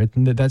seeing here.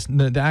 That's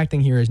the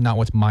acting here is not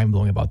what's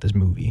mind-blowing about this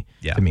movie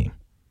to me.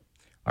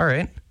 All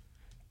right.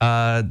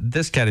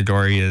 This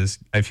category is,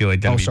 I feel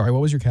like... sorry.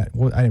 What was your I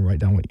didn't write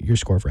down your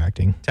score for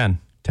acting. 10.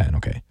 10,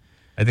 okay.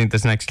 I think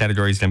this next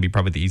category is going to be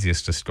probably the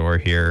easiest to score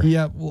here.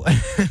 Yeah. Well,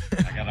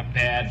 I got a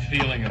bad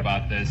feeling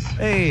about this.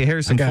 Hey,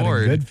 Harrison I got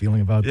Ford. a good feeling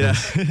about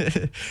this.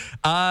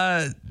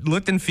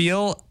 Looked and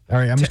feel. All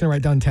right, I'm just gonna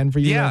write down 10 for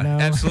you right now.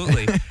 Yeah,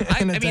 absolutely.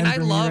 I mean, I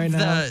love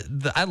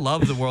right I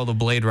love the world of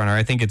Blade Runner.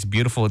 I think it's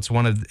beautiful. It's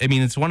one of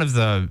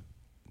the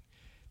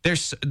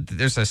there's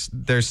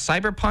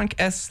cyberpunk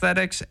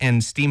aesthetics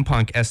and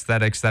steampunk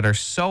aesthetics that are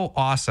so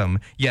awesome,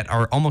 yet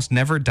are almost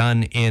never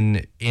done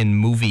in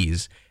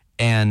movies.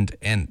 And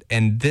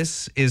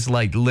this is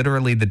like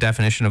literally the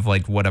definition of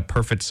like what a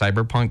perfect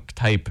cyberpunk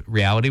type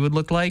reality would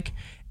look like.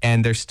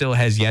 And there still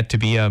has yet to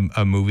be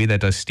a movie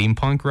that does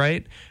steampunk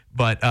right.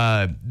 But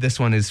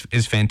this one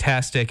is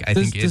fantastic.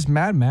 Does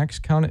Mad Max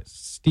count it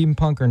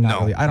steampunk or not? No,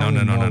 really? I don't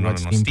know. No.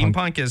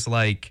 Steampunk is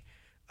like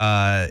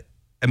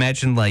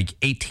imagine like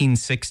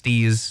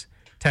 1860s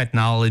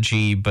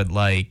technology, but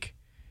like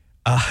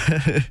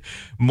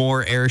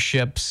more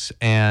airships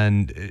or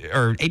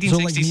 1860s so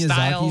like Miyazaki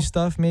style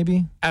stuff,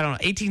 maybe. I don't know,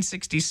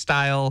 1860s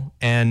style,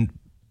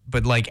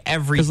 but like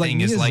everything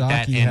like is like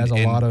that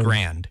and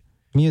grand.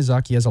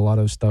 Miyazaki has a lot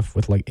of stuff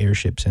with like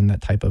airships and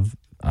that type of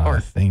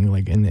thing,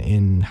 like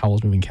in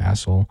Howl's Moving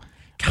Castle.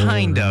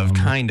 Kind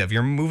of.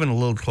 You're moving a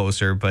little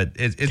closer, but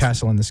it's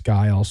Castle in the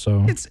Sky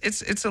also.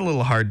 It's a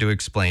little hard to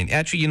explain.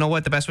 Actually, you know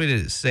what? The best way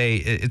to say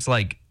it's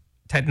like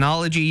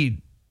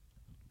technology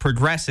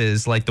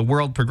progresses, like the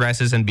world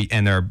progresses, and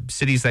there are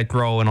cities that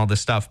grow and all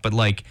this stuff. But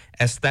like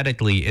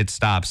aesthetically, it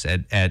stops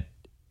at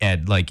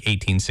like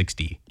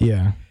 1860.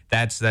 Yeah,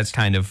 that's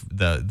kind of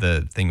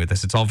the thing with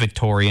this. It's all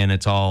Victorian.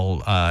 It's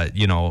all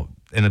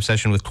an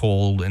obsession with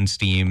coal and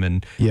steam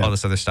and all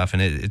this other stuff,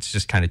 and it's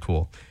just kind of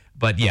cool.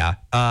 But yeah,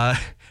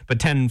 but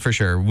 10 for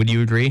sure. Would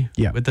you agree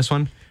with this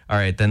one? All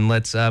right, then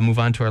let's move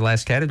on to our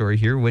last category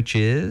here, which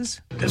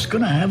is... It's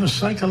going to have a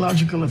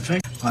psychological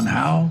effect on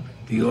how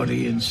the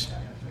audience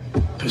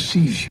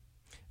perceives you.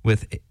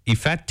 With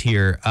effect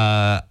here,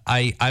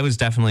 I was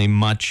definitely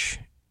much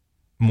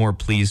more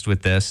pleased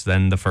with this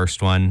than the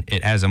first one.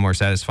 It has a more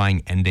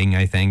satisfying ending,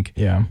 I think.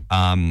 Yeah.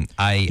 I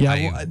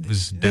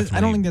was definitely...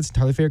 I don't think that's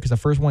entirely fair because the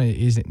first one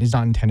is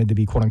not intended to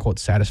be quote unquote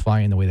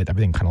satisfying in the way that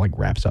everything kind of like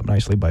wraps up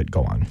nicely, but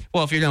go on.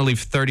 Well, if you're going to leave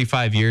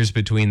 35 years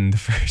between the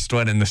first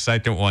one and the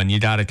second one,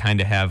 you got to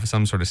kind of have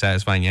some sort of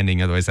satisfying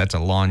ending. Otherwise, that's a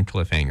long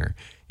cliffhanger,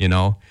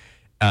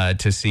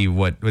 to see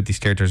what these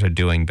characters are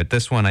doing. But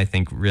this one, I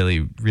think,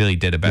 really, really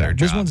did a better job.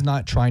 This one's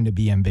not trying to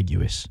be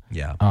ambiguous.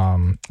 Yeah.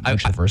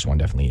 Which the first one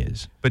definitely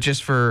is. But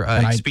just for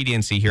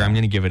expediency here, I'm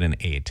going to give it an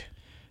 8.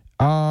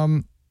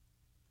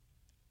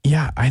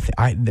 Yeah,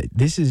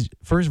 this is,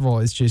 first of all,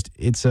 it's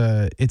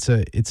a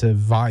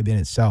vibe in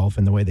itself,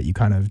 and the way that you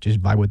kind of just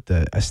vibe with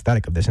the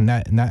aesthetic of this, and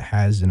that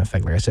has an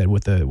effect, like I said,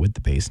 with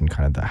the bass and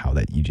kind of how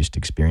that you just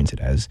experience it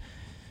as,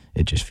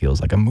 it just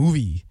feels like a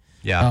movie.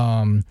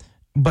 Yeah.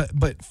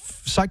 But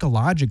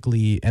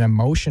psychologically and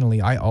emotionally,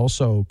 I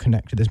also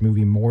connect to this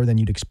movie more than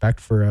you'd expect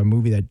for a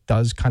movie that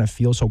does kind of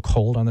feel so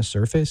cold on the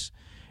surface.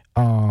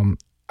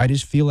 I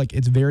just feel like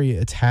it's very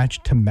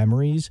attached to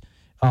memories.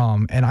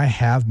 And I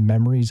have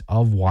memories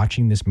of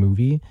watching this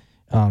movie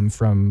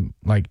from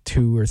like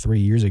 2 or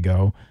 3 years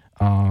ago.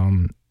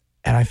 And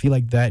I feel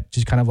like that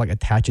just kind of like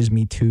attaches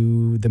me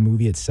to the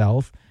movie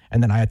itself.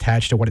 And then I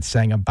attach to what it's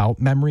saying about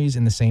memories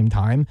in the same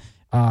time.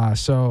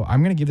 So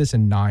I'm going to give this a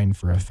 9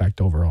 for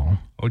effect overall.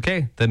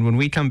 Okay, then when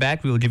we come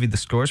back, we will give you the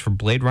scores for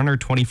Blade Runner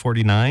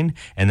 2049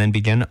 and then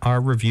begin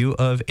our review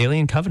of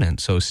Alien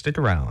Covenant. So stick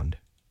around.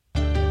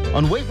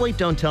 On Wait, Wait,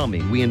 Don't Tell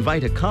Me, we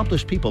invite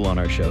accomplished people on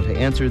our show to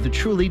answer the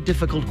truly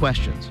difficult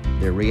questions.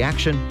 Their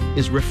reaction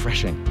is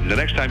refreshing. The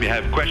next time you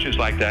have questions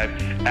like that,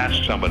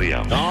 ask somebody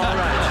else. All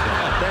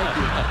right, thank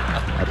you.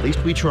 At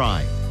least we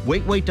try.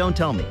 Wait, Wait, Don't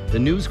Tell Me, the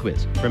news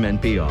quiz from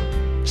NPR.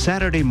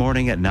 Saturday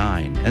morning at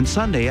 9 and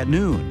Sunday at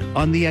noon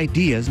on the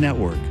Ideas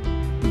Network.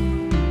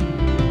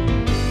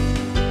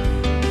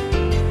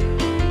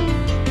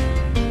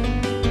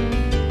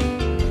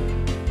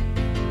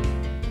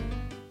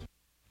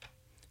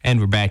 And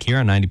we're back here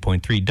on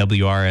 90.3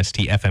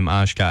 WRST FM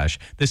Oshkosh.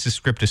 This is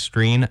Script to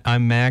Screen.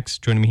 I'm Max.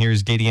 Joining me here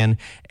is Gideon.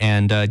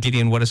 And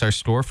Gideon, what is our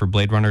score for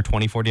Blade Runner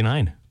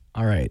 2049?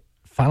 All right.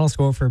 Final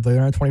score for Blade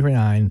Runner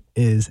 2049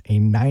 is a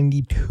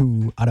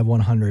 92 out of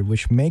 100,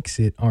 which makes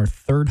it our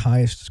third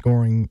highest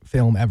scoring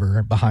film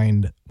ever,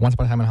 behind Once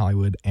Upon a Time in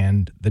Hollywood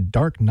and The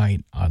Dark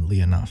Knight, oddly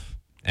enough.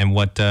 And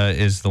what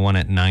is the one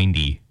at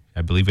 90?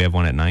 I believe we have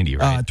one at 90,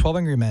 right? 12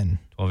 Angry Men.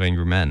 12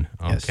 Angry Men.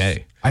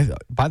 Okay. Yes.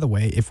 By the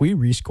way, if we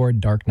rescored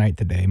Dark Knight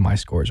today, my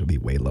scores would be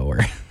way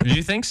lower. Do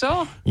you think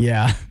so?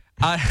 Yeah.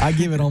 I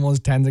give it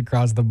almost 10s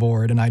across the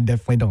board, and I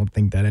definitely don't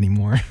think that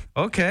anymore.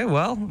 Okay,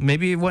 well,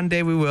 maybe one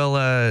day we will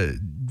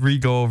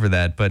re-go over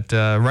that. But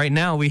right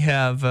now we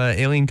have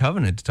Alien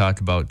Covenant to talk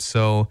about.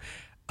 So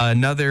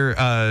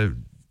another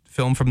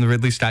film from the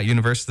Ridley Scott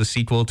universe, the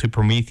sequel to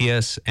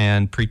Prometheus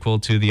and prequel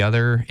to the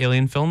other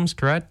Alien films,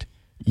 correct?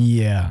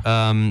 Yeah.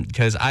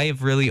 Because I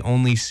have really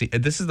only seen...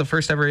 This is the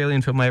first ever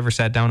Alien film I ever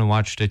sat down and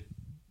watched it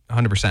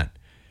 100%.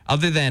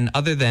 Other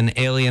than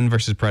Alien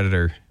versus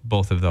Predator,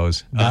 both of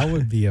those. That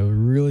would be a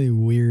really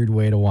weird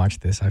way to watch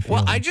this, I feel.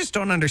 Well, I just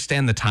don't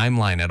understand the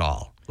timeline at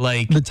all.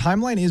 Like, the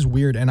timeline is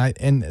weird,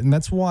 and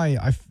that's why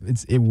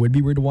it would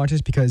be weird to watch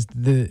this, because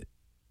the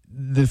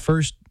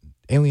first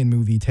Alien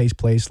movie takes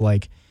place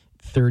like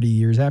 30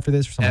 years after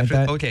this or something like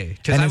that. Okay,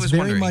 because I was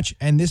very much,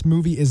 and this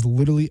movie is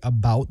literally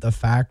about the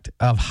fact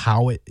of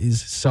how it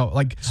is so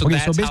like. So okay,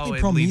 that's so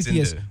basically how it leads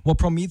Prometheus. into... Well,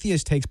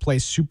 Prometheus takes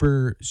place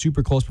super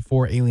close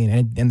before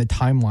Alien, and the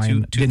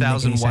timeline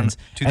 2001,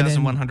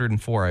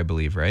 2104, I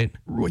believe, right?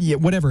 Yeah,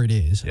 whatever it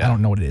is, I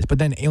don't know what it is. But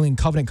then Alien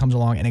Covenant comes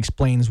along and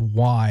explains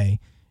why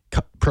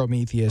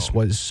Prometheus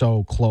was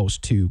so close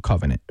to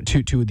Covenant,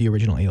 to the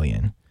original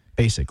Alien,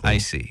 basically. I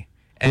see.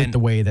 With the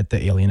way that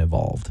the alien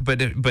evolved.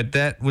 But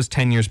that was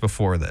 10 years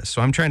before this.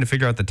 So I'm trying to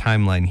figure out the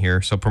timeline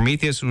here. So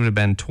Prometheus would have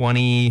been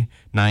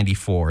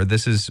 2094.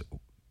 This is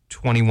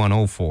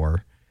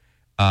 2104.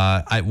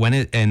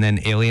 And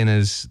then Alien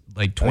is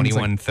like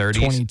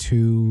 2130s.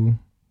 22.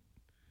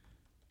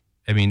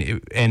 I mean,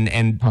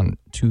 and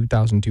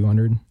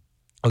 2,200.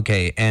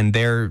 Okay, and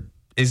there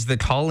is the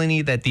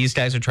colony that these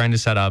guys are trying to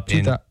set up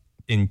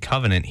in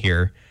Covenant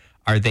here.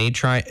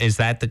 Is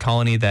that the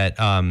colony that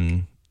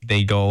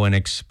they go and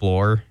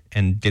explore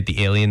and get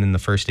the alien in the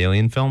first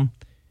Alien film?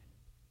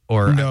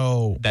 Or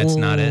No. that's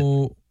not it?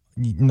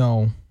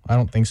 No, I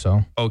don't think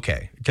so.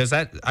 Okay. Because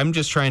I'm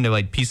just trying to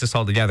like piece this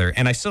all together,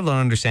 and I still don't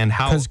understand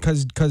how.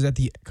 Because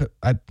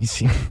you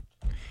see,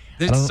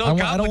 It's so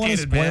complicated, I don't want to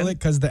spoil man. it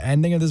because the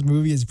ending of this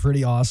movie is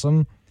pretty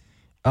awesome.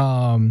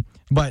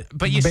 But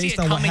you see based it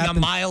on what coming happens,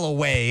 a mile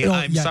away. No,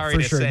 I'm yeah, sorry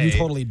for to sure. say. You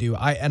totally do.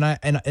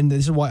 And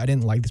this is why I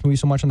didn't like this movie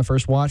so much on the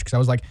first watch, because I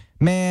was like,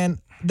 man,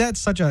 that's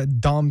such a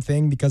dumb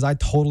thing, because I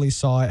totally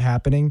saw it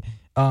happening.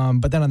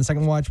 But then on the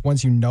second watch,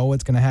 once you know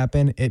what's going to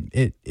happen,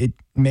 it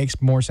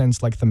makes more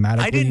sense, like thematically.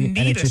 I didn't and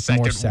need it's a just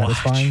more second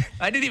satisfying. watch.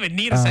 I didn't even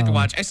need a second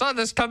watch. I saw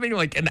this coming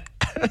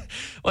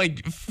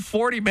like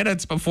 40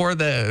 minutes before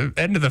the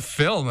end of the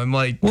film. I'm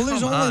like, well,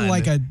 there's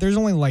come there's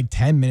only like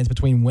 10 minutes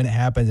between when it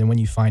happens and when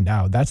you find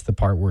out. That's the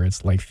part where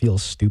it's like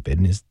feels stupid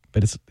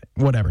but it's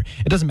whatever.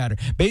 It doesn't matter.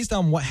 Based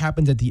on what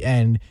happens at the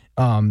end,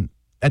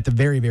 at the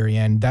very, very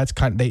end, that's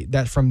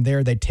that from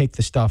there they take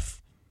the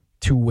stuff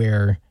to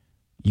where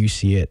you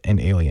see it in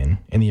Alien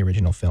in the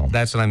original film.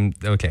 That's what I'm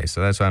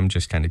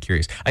just kind of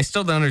curious. I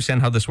still don't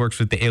understand how this works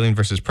with the Alien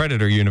versus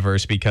Predator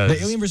universe, because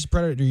the Alien versus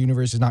Predator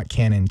universe is not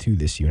canon to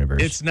this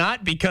universe. It's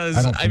not,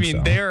 because I mean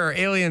so. there are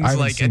aliens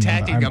like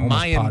attacking a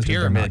Mayan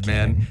pyramid,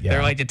 man. Yeah.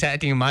 They're like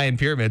attacking a Mayan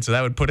pyramid, so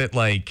that would put it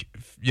like,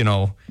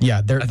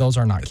 yeah, those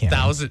are not canon.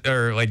 1,000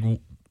 or like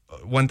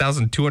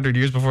 1,200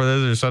 years before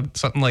this, or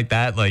something like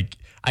that. Like,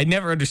 I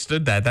never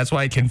understood that. That's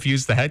why I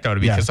confused the heck out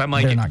of me, because I'm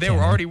like, there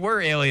already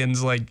were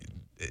aliens, like,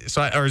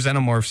 or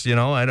xenomorphs,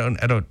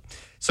 I don't.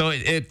 So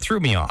it threw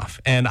me off.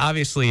 And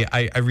obviously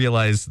I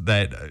realized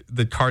that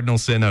the cardinal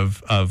sin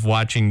of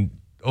watching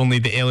only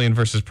the Alien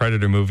versus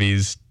Predator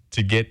movies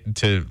to get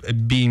to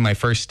being my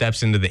first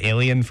steps into the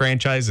Alien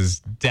franchise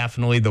is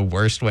definitely the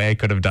worst way I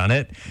could have done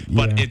it.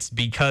 But it's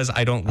because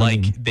I don't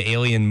like the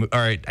Alien,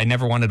 or I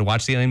never wanted to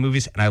watch the Alien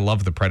movies, and I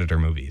love the Predator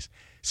movies.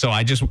 So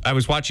I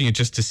was watching it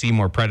just to see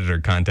more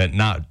Predator content,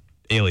 not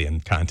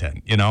Alien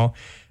content,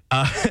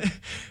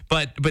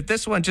 But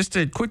this one, just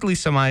to quickly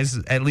surmise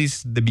at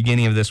least the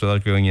beginning of this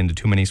without going into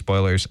too many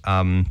spoilers,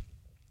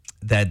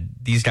 that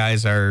these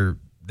guys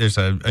there's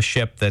a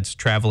ship that's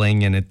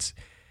traveling, and it's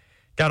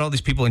got all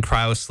these people in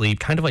cryo sleep,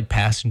 kind of like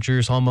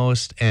passengers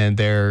almost, and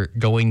they're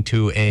going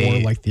to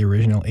or like the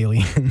original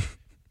Alien.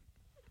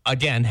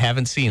 Again,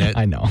 haven't seen it.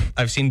 I know.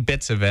 I've seen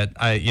bits of it,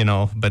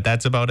 but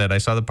that's about it. I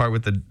saw the part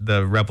with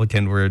the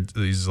replicant where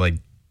he's like,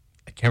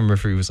 I can't remember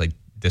if he was like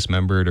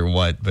dismembered or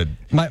what, but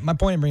my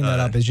point in bringing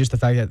that up is just the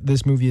fact that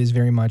this movie is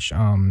very much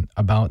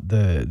about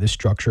the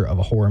structure of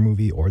a horror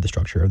movie, or the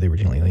structure of the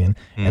original Alien,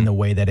 and the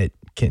way that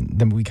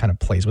the movie kind of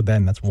plays with that,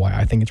 and that's why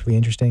I think it's really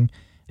interesting.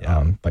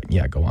 But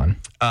yeah, go on.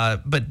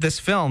 But this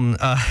film,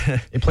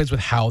 it plays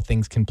with how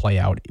things can play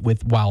out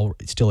while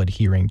still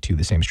adhering to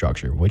the same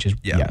structure, which is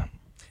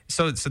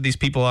So these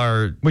people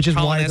are which is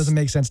colonists. why it doesn't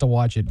make sense to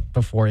watch it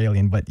before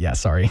Alien. But yeah,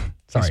 sorry.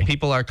 These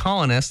people are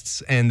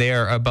colonists, and they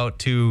are about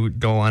to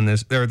go on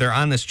this. They're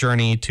on this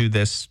journey to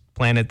this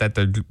planet that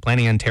they're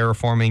planning on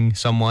terraforming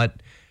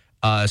somewhat.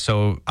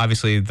 So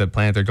obviously, the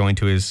planet they're going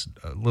to is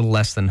a little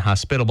less than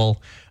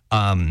hospitable.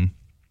 An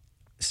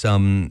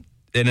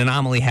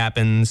anomaly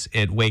happens.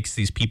 It wakes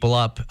these people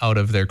up out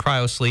of their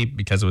cryo sleep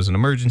because it was an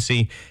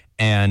emergency,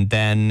 and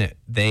then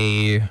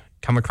they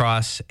come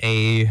across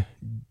a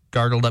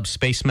gargled up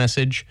space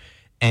message,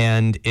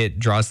 and it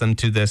draws them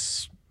to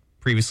this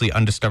previously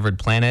undiscovered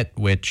planet,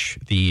 which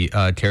the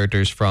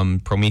characters from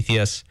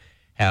Prometheus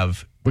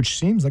have. Which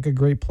seems like a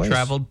great place.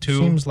 Traveled to.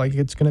 Seems like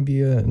it's going to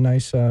be a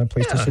nice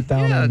place to sit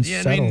down and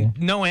settle. I mean,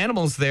 no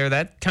animals there.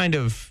 That kind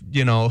of,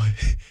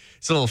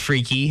 it's a little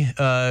freaky,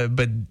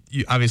 but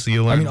obviously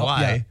you learn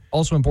why. Yeah.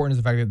 Also important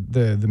is the fact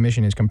that the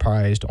mission is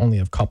comprised only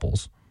of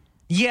couples.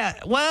 Yeah,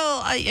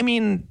 well, I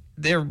mean,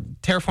 they're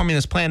terraforming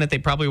this planet. They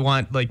probably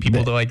want like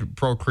people to like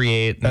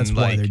procreate. That's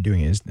why they're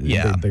doing it.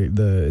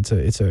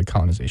 It's a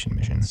colonization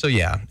mission. So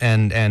yeah,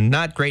 and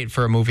not great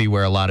for a movie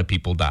where a lot of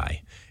people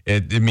die.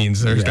 It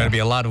means there's going to be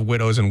a lot of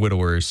widows and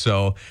widowers.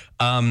 So,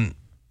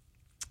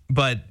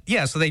 but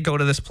yeah, so they go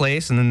to this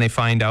place, and then they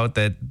find out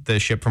that the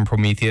ship from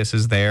Prometheus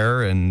is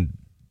there, and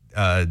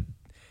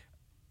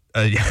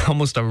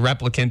almost a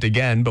replicant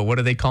again. But what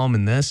do they call them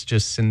in this?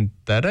 Just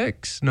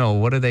synthetics? No,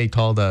 what do they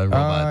call the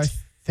robots?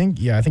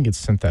 I think it's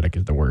synthetic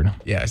is the word.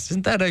 Yeah,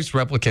 synthetics,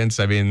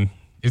 replicants. I mean,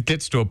 it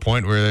gets to a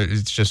point where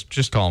it's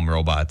just call them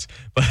robots.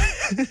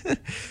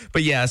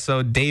 But yeah,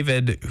 so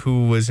David,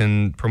 who was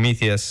in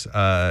Prometheus,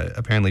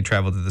 apparently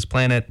traveled to this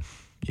planet.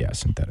 Yeah,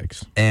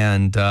 synthetics.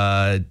 And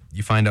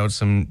you find out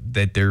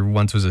that there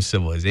once was a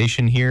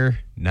civilization here,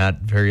 not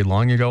very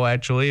long ago,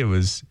 actually. It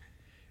was,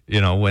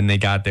 when they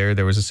got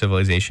there was a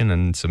civilization,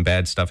 and some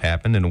bad stuff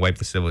happened and wiped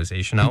the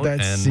civilization out.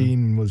 That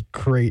scene was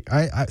great.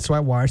 So I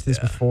watched this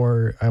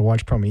before I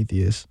watched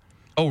Prometheus.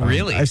 Oh,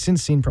 really? I've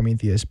since seen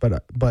Prometheus,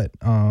 but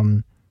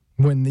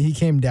when he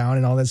came down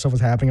and all that stuff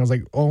was happening, I was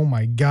like, oh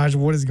my gosh,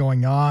 what is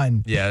going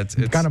on? Yeah,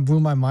 it kind of blew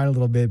my mind a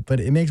little bit, but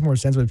it makes more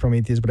sense with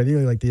Prometheus. But I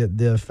really like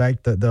the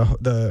effect,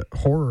 the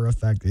horror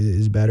effect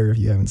is better if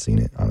you haven't seen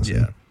it, honestly.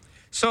 Yeah.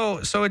 So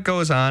it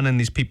goes on, and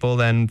these people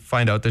then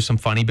find out there's some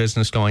funny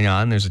business going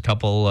on. There's a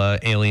couple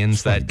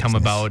aliens that come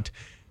about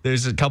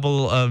There's a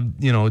couple of,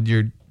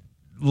 your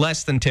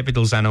less than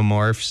typical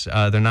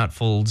xenomorphs. They're not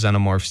full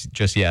xenomorphs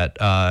just yet.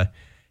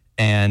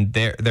 And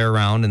they're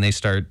around and they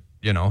start,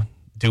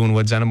 doing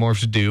what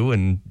xenomorphs do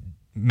and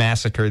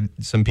massacre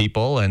some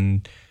people.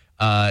 And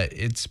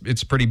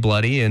it's pretty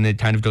bloody, and it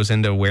kind of goes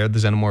into where the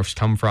xenomorphs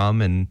come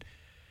from and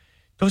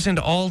goes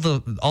into all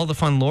the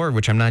fun lore,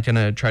 which I'm not going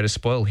to try to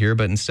spoil here,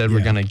 but instead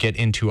we're going to get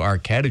into our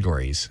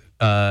categories.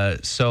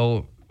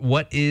 So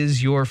what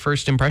is your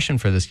first impression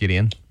for this,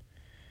 Gideon?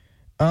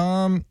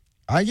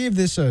 I gave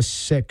this a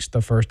 6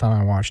 the first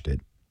time I watched it.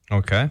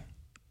 Okay.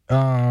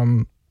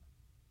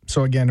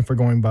 So again, if we're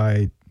going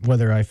by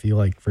whether I feel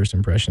like first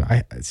impression,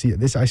 I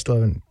still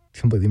haven't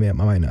completely made up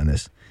my mind on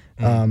this.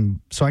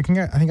 So I think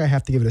I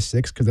have to give it a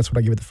 6 because that's what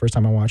I gave it the first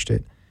time I watched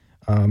it.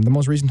 The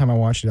most recent time I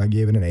watched it, I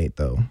gave it an 8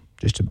 though,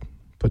 just to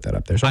put that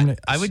up there. So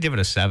I would give it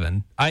a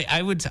 7.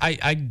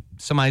 I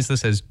surmise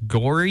this as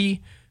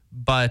gory,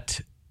 but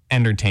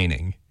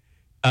entertaining.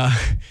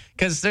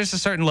 Because there's a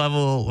certain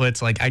level where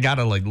it's like I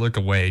gotta look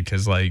away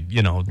because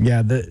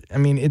Yeah,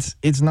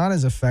 it's not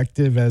as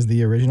effective as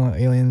the original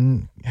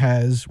Alien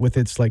has with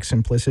its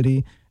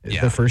simplicity.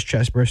 Yeah. The first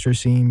chestburster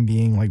scene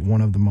being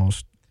one of the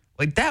most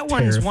that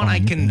one's one I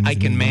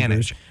can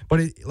manage.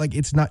 But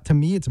it's not, to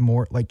me. It's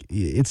more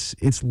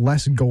it's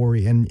less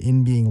gory, and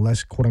in being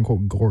less quote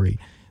unquote gory,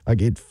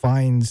 it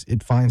finds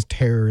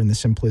terror in the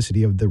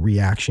simplicity of the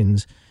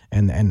reactions.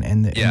 And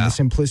the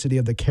simplicity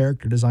of the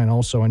character design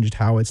also, and just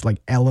how it's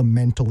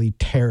elementally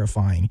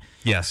terrifying.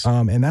 Yes.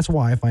 And that's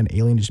why I find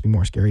Alien just to be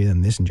more scary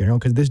than this in general.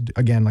 Because this,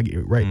 again,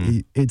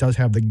 it does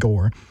have the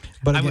gore.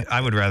 But I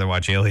would rather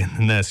watch Alien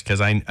than this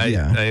because I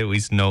at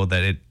least know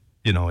that it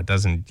it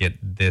doesn't get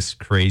this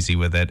crazy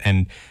with it.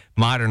 And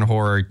modern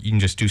horror, you can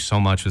just do so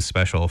much with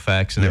special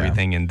effects and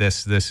everything. And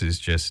this is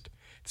just.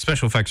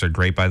 Special effects are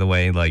great, by the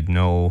way.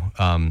 No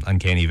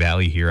uncanny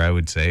valley here, I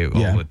would say.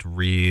 Yeah. Oh, it's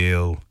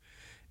real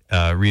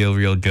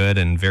good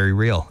and very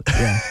real.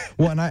 Yeah.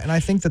 Well, and I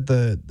think that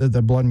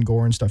the blood and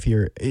gore and stuff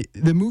here,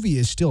 the movie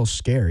is still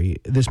scary.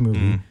 This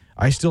movie,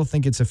 I still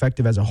think it's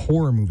effective as a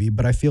horror movie,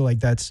 but I feel like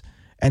that's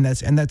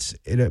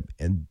it.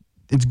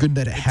 It's good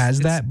that it has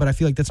that, but I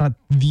feel like that's not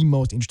the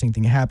most interesting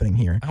thing happening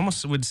here. I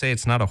almost would say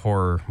it's not a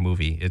horror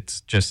movie.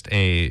 It's just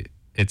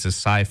it's a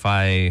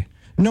sci-fi.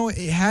 No, it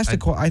has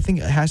to. I think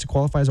it has to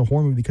qualify as a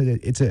horror movie because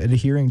it's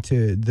adhering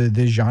to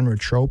the genre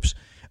tropes.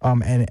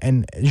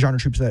 And genre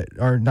tropes that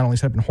are not only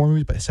set up in horror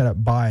movies, but set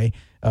up by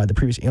the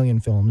previous Alien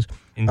films.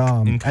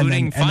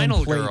 Including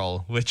Final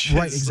Girl, which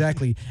right,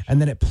 exactly. And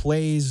then it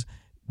plays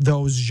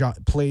those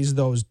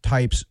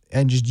types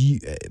and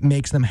just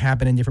makes them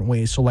happen in different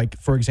ways. So,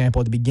 for example,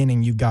 at the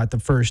beginning, you've got the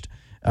first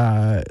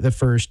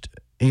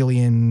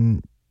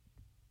Alien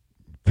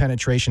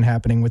penetration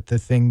happening with the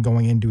thing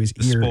going into his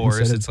ear.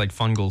 Spores, it's like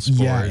fungal spores.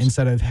 Yeah,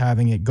 instead of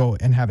having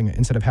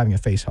a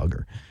face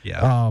hugger.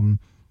 Yeah.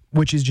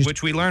 Which is just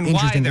which we learn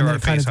why there are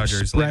face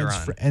huggers later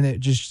on, and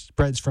it just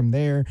spreads from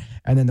there.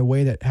 And then the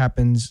way that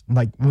happens,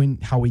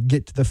 how we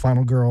get to the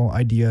final girl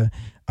idea,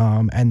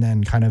 and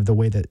then kind of the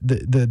way that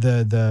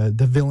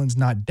the villain's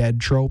not dead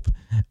trope,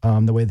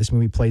 the way this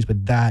movie plays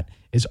with that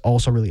is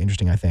also really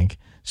interesting, I think.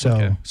 So,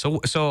 okay.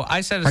 So I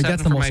said a 7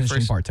 that's the for most my interesting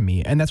first part to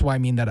me, and that's why I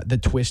mean that the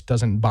twist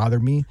doesn't bother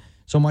me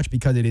so much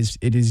because it is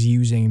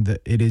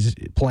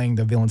playing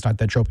the villain's not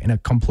dead trope in a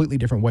completely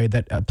different way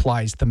that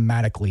applies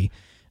thematically.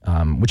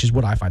 Which is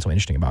what I find so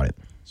interesting about it.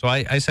 So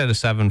I said a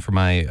 7 for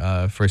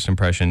my first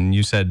impression.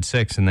 You said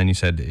 6, and then you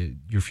said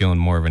you're feeling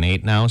more of an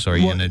 8 now. So are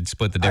you going to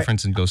split the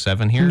difference and go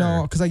 7 here?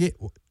 No, because I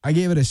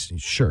gave it a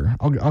sure.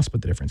 I'll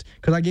split the difference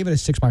because I gave it a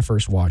 6 my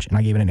first watch, and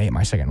I gave it an 8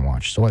 my second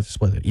watch. So let's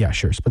split it. Yeah,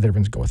 sure. Split the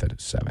difference. Go with it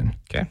at 7.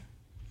 Okay.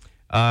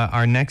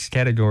 Our next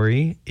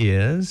category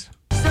is.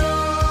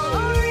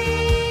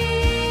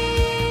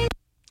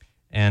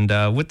 And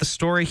with the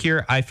story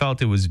here, I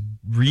felt it was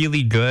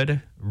really good,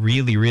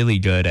 really, really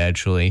good,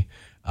 actually.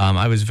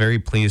 I was very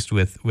pleased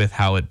with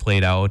how it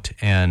played out.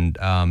 And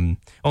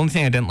only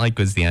thing I didn't like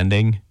was the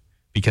ending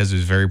because it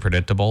was very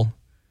predictable.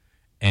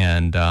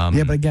 And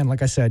yeah, but again,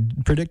 like I said,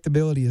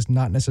 predictability is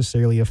not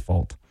necessarily a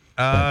fault.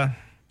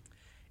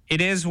 It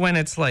is when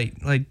it's like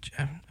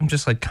I'm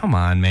just like, come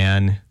on,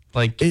 man.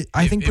 I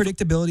think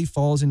predictability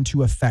falls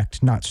into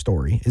effect, not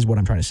story, is what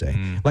I'm trying to say.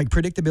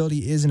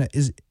 Predictability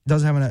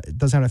does have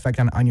an effect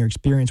on your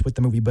experience with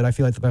the movie, but I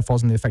feel like that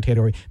falls in the effect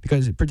category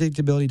because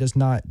predictability does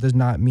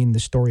not mean the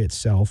story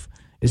itself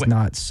is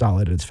not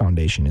solid at its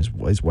foundation.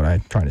 Is what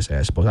I'm trying to say.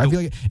 I suppose I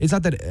feel like it's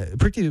not that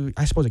predictability.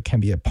 I suppose it can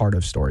be a part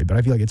of story, but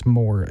I feel like it's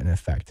more an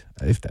effect.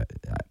 If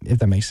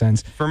that makes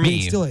sense. For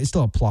me, it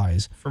still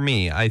applies. For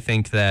me, I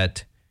think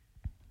that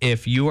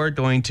if you are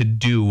going to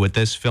do what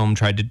this film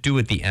tried to do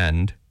at the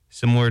end.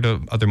 Similar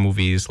to other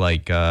movies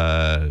like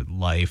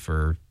Life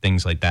or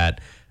things like that,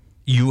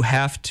 you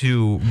have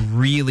to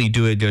really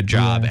do a good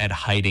job at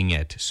hiding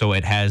it so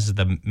it has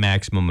the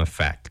maximum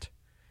effect.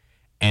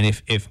 And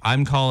if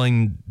I'm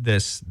calling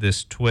this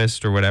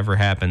twist or whatever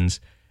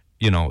happens,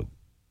 I feel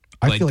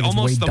like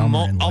almost it's way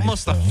dumber in Life,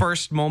 almost the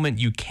first moment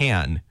you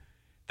can,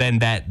 then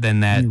that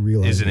You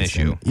realize is an it's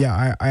issue.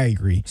 Yeah, I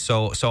agree.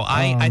 So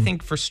I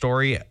think for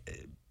story,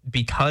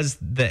 because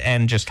the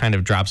end just kind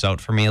of drops out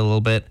for me a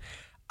little bit,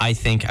 I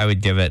think I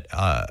would give it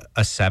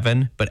a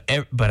 7. But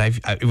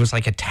it was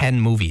like a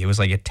 10 movie. It was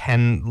like a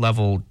 10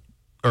 level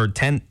or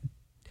 10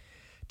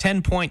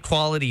 point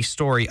quality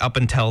story up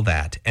until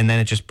that, and then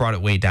it just brought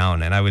it way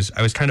down. And I was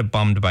kind of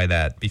bummed by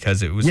that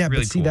because it was really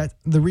but see cool. that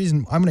the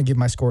reason I'm going to give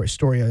my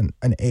story an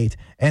 8,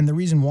 and the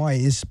reason why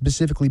is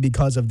specifically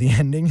because of the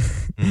ending.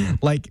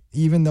 Like,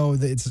 even though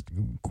it's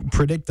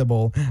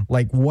predictable,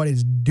 like what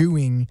it's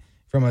doing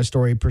from a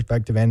story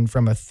perspective and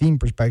from a theme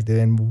perspective,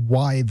 and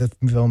why the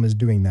film is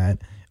doing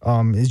that,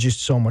 is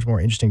just so much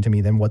more interesting to me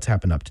than what's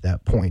happened up to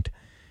that point.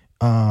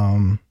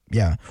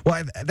 Yeah,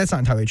 well, that's not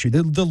entirely true.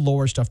 The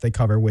lore stuff they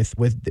cover with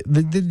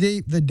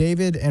the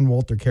David and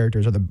Walter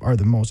characters are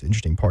the most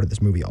interesting part of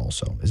this movie.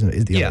 Also, is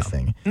the other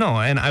thing.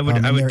 No, and I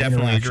would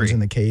definitely agree. In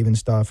the cave and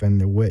stuff,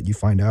 and what you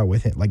find out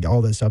with it, like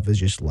all that stuff is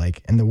just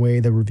like, and the way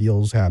the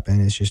reveals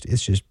happen, it's just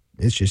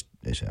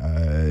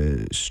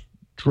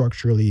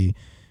structurally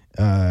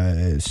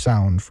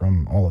sound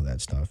from all of that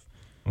stuff.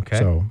 Okay.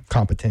 So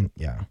competent,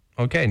 yeah.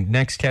 Okay,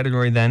 next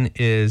category then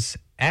is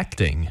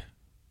acting.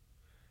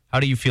 How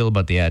do you feel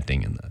about the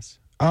acting in this?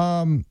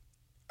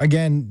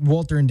 Again,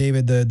 Walter and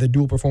David, the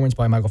dual performance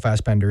by Michael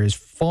Fassbender is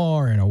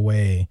far and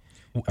away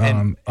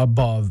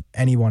above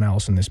anyone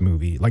else in this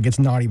movie. Like, it's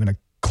not even a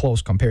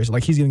close comparison.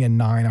 Like, he's giving a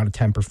 9 out of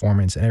 10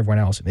 performance, and everyone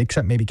else,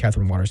 except maybe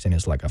Catherine Waterston,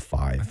 is like a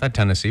 5. I thought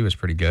Tennessee was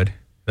pretty good.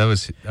 That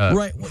was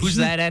right. Who's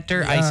that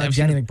actor?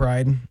 Danny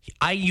McBride.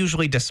 I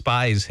usually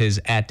despise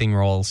his acting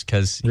roles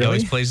because he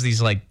always plays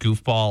these like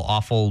goofball,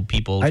 awful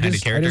people kind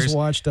of characters. I just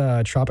watched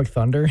Tropic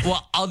Thunder.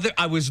 Well,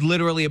 I was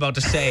literally about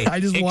to say. I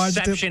just watched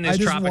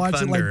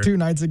it like 2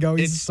 nights ago.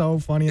 He's so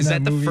funny in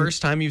that movie. Is that the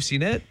first time you've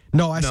seen it?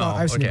 No,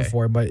 I've seen it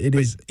before, but it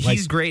is.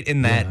 He's great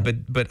in that, yeah.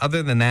 But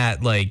other than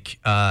that, like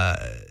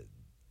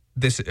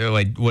this,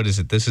 like what is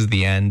it? This Is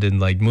the End, and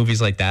like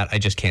movies like that, I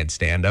just can't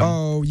stand them.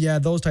 Oh yeah,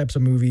 those types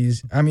of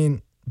movies. I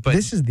mean. But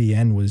This Is the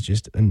End was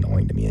just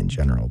annoying to me in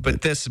general.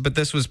 But this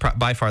was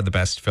by far the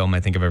best film I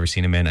think I've ever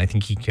seen him in. I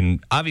think he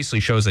can obviously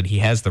shows that he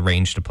has the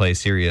range to play a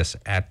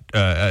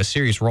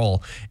serious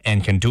role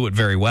and can do it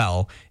very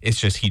well.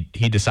 It's just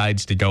he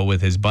decides to go with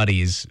his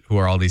buddies who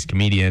are all these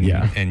comedian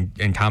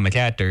and comic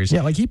actors.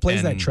 Yeah, like he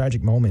plays that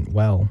tragic moment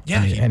well.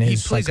 Yeah, he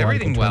plays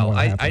everything well.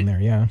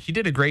 He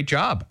did a great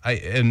job.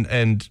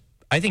 And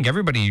I think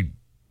everybody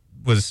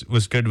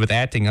was good with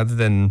acting other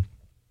than.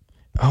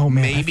 Oh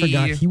man, I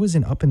forgot he was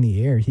in Up in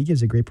the Air. He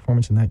gives a great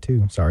performance in that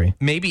too. Sorry.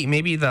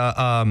 Maybe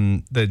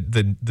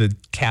the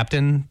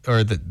captain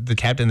or the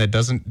captain that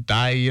doesn't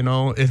die, in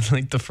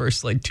like the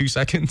first like 2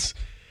 seconds.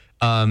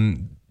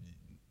 I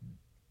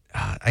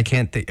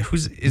can't think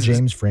is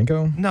James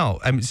Franco? No,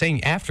 I'm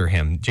saying after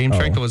him. James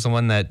Franco was the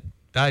one that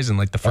dies in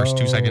like the first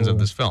 2 seconds of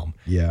this film.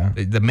 Yeah.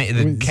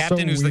 The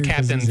captain who's the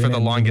captain for the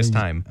longest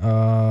time.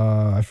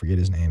 I forget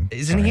his name.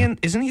 Isn't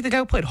he the guy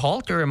who played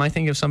Hulk, or am I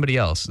thinking of somebody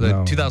else?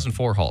 The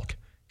 2004 Hulk.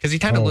 Because he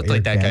kind of looked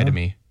like that guy to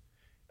me.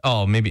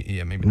 Oh,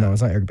 maybe not. No,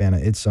 it's not Eric Bana.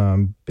 It's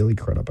Billy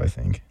Crudup, I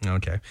think.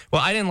 Okay.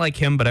 Well, I didn't like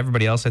him, but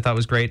everybody else I thought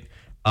was great.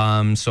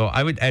 So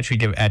I would actually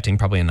give acting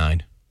probably a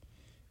 9.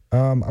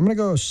 I'm gonna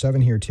go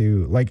 7 here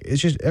too. Like,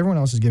 it's just everyone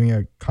else is giving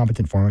a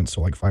competent performance, so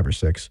like 5 or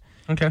 6.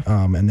 Okay.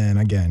 And then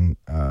again,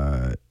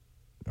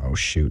 oh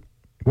shoot,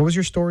 what was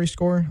your story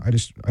score? I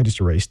just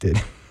erased it.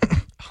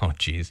 Oh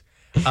jeez.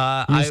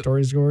 Your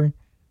story score?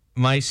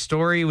 My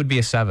story would be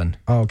a 7.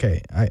 Oh,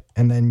 okay.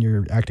 And then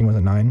your acting was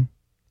a 9.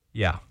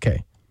 Yeah.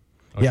 Okay.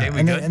 Yeah,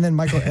 and then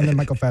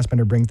Michael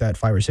Fassbender brings that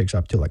 5 or 6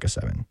 up to like a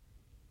 7.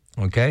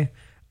 Okay.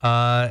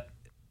 All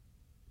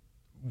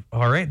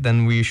right,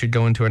 then we should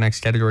go into our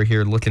next category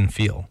here, look and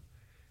feel.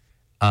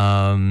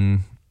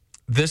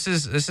 This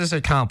is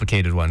a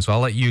complicated one, so I'll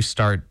let you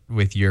start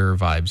with your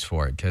vibes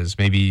for it, because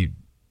maybe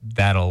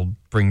that'll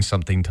bring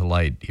something to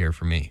light here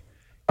for me.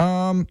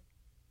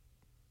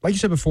 Like you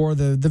said before,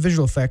 the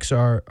visual effects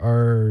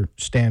are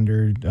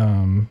standard.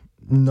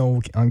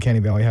 No uncanny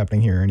valley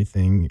happening here or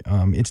anything.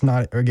 It's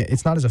not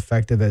as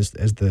effective as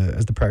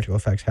the practical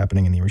effects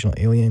happening in the original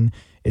Alien.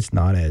 It's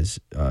not as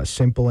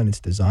simple in its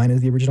design as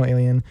the original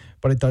Alien,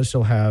 but it does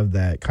still have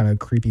that kind of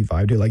creepy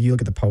vibe to it. Like, you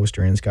look at the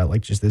poster and it's got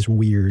like just this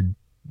weird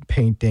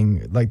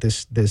painting, like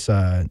this what's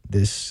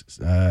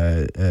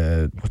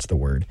the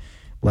word?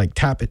 Like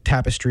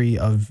tapestry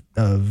of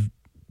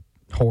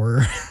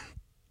horror.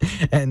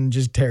 And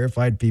just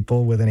terrified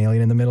people with an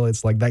alien in the middle.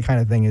 It's like that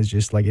kind of thing is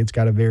just like, it's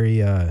got a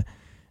very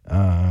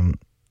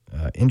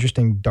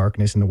interesting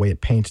darkness in the way it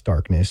paints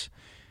darkness.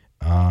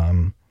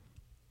 And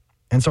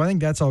so I think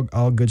that's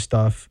all good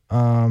stuff.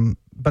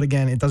 But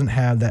again, it doesn't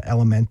have that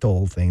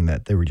elemental thing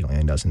that the original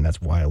Alien does, and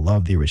that's why I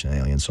love the original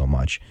Alien so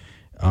much.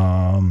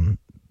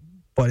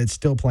 But it's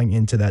still playing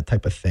into that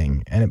type of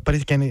thing. But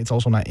again, it's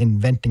also not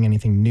inventing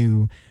anything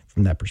new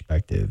from that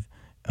perspective.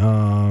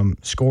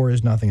 Score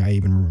is nothing I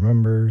even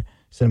remember.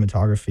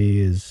 Cinematography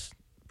is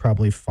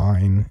probably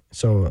fine.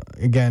 So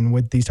again,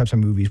 with these types of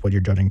movies, what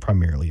you're judging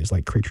primarily is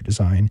like creature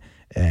design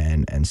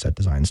and set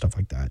design and stuff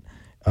like that.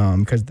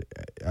 because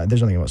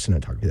there's nothing about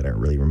cinematography that I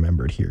really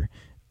remembered here.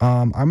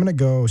 I'm going to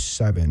go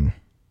 7.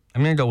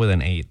 I'm going to go with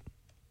an 8.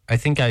 I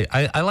think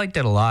I liked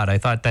it a lot. I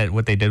thought that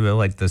what they did with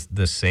like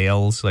the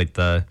sails, like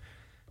the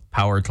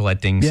power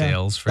collecting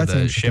sails for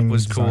the ship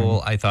was cool.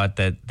 Design. I thought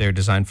that their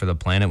design for the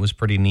planet was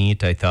pretty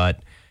neat. I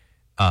thought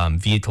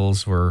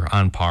vehicles were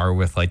on par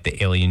with like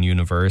the Alien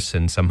universe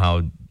and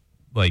somehow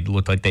like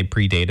looked like they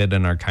predated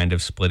and are kind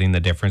of splitting the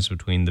difference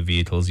between the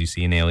vehicles you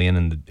see in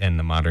Alien and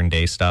the modern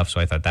day stuff.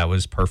 So I thought that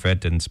was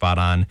perfect and spot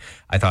on.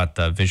 I thought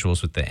the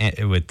visuals with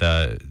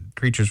the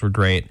creatures were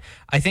great.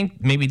 I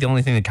think maybe the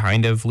only thing that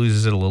kind of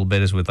loses it a little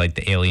bit is with like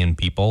the alien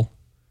people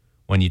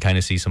when you kind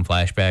of see some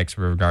flashbacks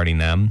regarding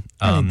them.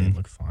 I think they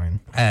look fine.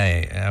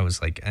 I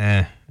was like,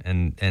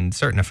 and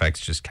certain effects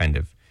just kind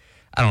of,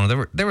 I don't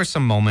know. There were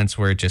some moments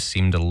where it just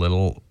seemed a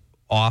little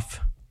off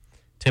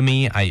to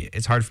me.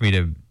 It's hard for me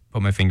to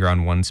put my finger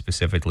on one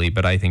specifically,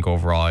 but I think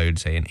overall I would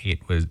say an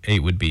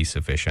 8 would be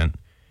sufficient.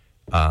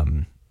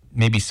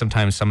 Maybe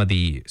sometimes some of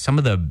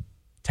the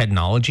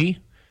technology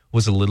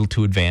was a little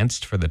too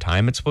advanced for the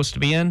time it's supposed to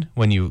be in.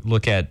 When you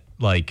look at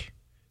like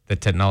the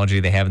technology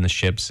they have in the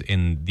ships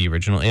in the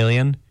original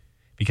Alien,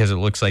 because it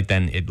looks like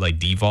then it like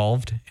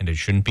devolved and it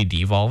shouldn't be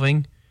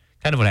devolving.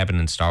 Kind of what happened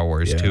in Star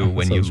Wars too,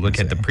 when you look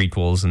at the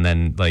prequels and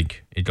then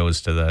like it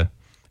goes to the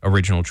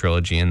original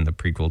trilogy and the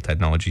prequel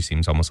technology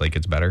seems almost like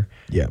it's better.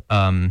 Yeah.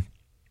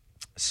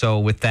 So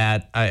with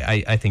that,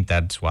 I think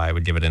that's why I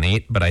would give it an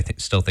 8, but I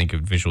still think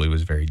it visually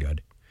was very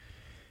good.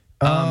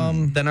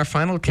 Then our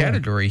final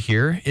category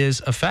here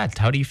is effect.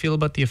 How do you feel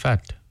about the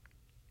effect?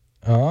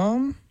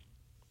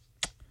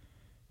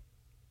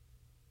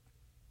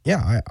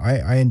 Yeah,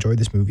 I enjoyed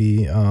this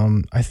movie.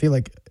 I feel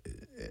like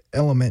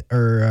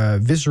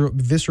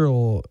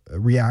visceral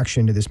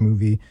reaction to this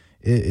movie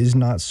is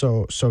not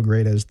so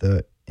great as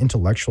the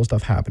intellectual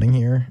stuff happening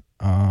here.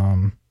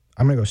 I'm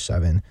gonna go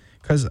 7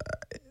 because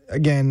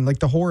again, like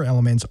the horror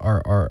elements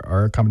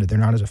are accommodated. They're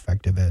not as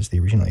effective as the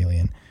original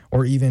Alien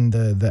or even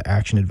the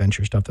action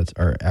adventure stuff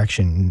or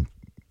action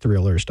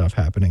thriller stuff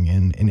happening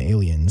in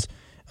Aliens.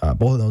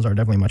 Both of those are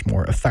definitely much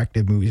more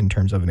effective movies in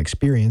terms of an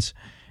experience.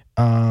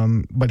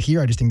 But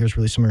here, I just think there's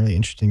really some really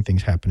interesting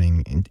things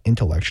happening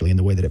intellectually in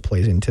the way that it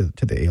plays into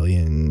the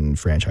Alien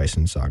franchise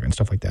and saga and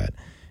stuff like that.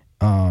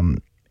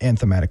 And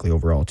thematically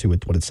overall, too,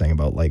 with what it's saying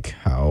about like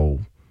how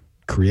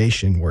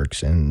creation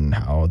works and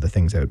how the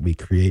things that we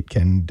create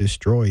can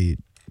destroy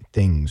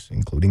things,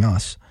 including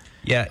us.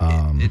 Yeah.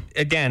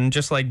 Again,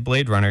 just like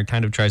Blade Runner,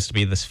 kind of tries to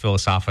be this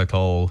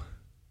philosophical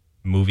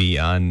movie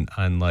on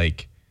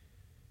like,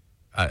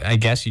 I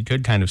guess you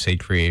could kind of say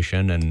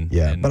creation and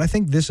but I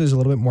think this is a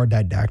little bit more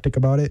didactic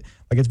about it.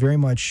 Like it's very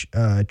much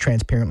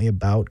transparently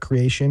about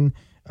creation.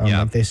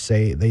 Like they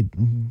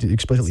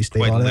explicitly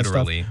state a lot of that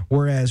stuff.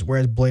 Whereas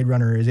Blade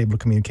Runner is able to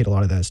communicate a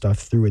lot of that stuff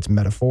through its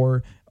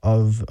metaphor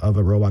of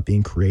a robot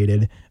being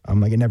created.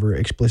 Like it never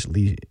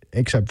explicitly,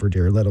 except for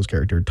Jared Leto's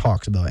character,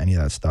 talks about any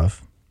of that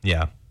stuff.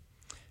 Yeah.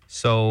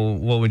 So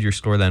what would your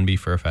score then be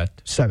for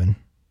effect? 7.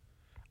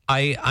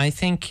 I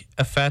think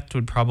effect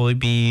would probably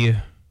be.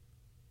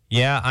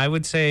 Yeah, I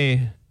would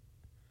say,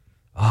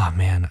 oh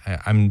man,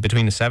 I'm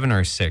between a 7 or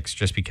a 6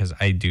 just because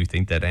I do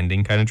think that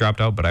ending kind of dropped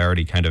out, but I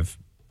already kind of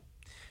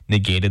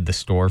negated the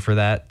score for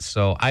that.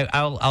 So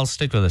I'll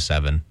stick with a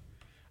 7.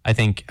 I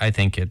think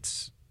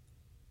it's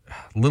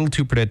a little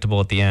too predictable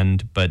at the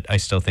end, but I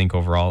still think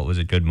overall it was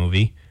a good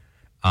movie.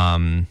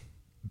 I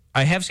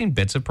have seen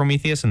bits of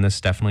Prometheus, and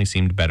this definitely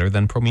seemed better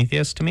than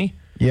Prometheus to me.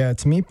 Yeah,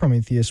 to me,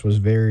 Prometheus was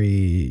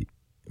a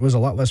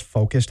lot less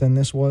focused than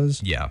this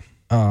was. Yeah.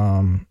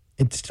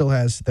 It still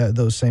has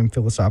those same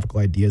philosophical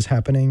ideas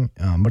happening,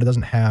 but it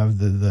doesn't have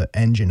the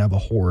engine of a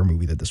horror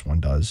movie that this one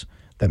does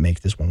that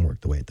makes this one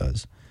work the way it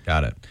does.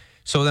 Got it.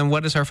 So then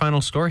what is our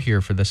final score here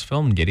for this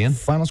film, Gideon?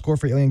 Final score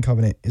for Alien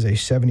Covenant is a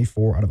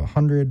 74 out of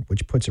 100,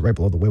 which puts it right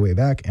below The Way, Way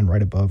Back and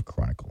right above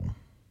Chronicle.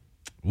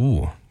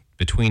 Ooh,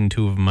 between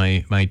two of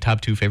my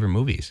top 2 favorite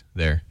movies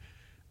there.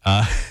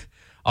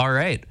 All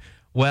right.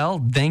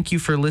 Well, thank you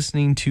for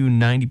listening to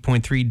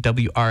 90.3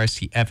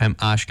 WRST FM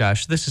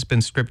Oshkosh. This has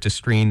been Script to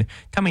Screen.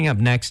 Coming up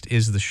next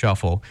is The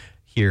Shuffle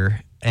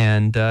here,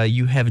 and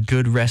you have a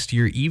good rest of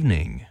your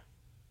evening.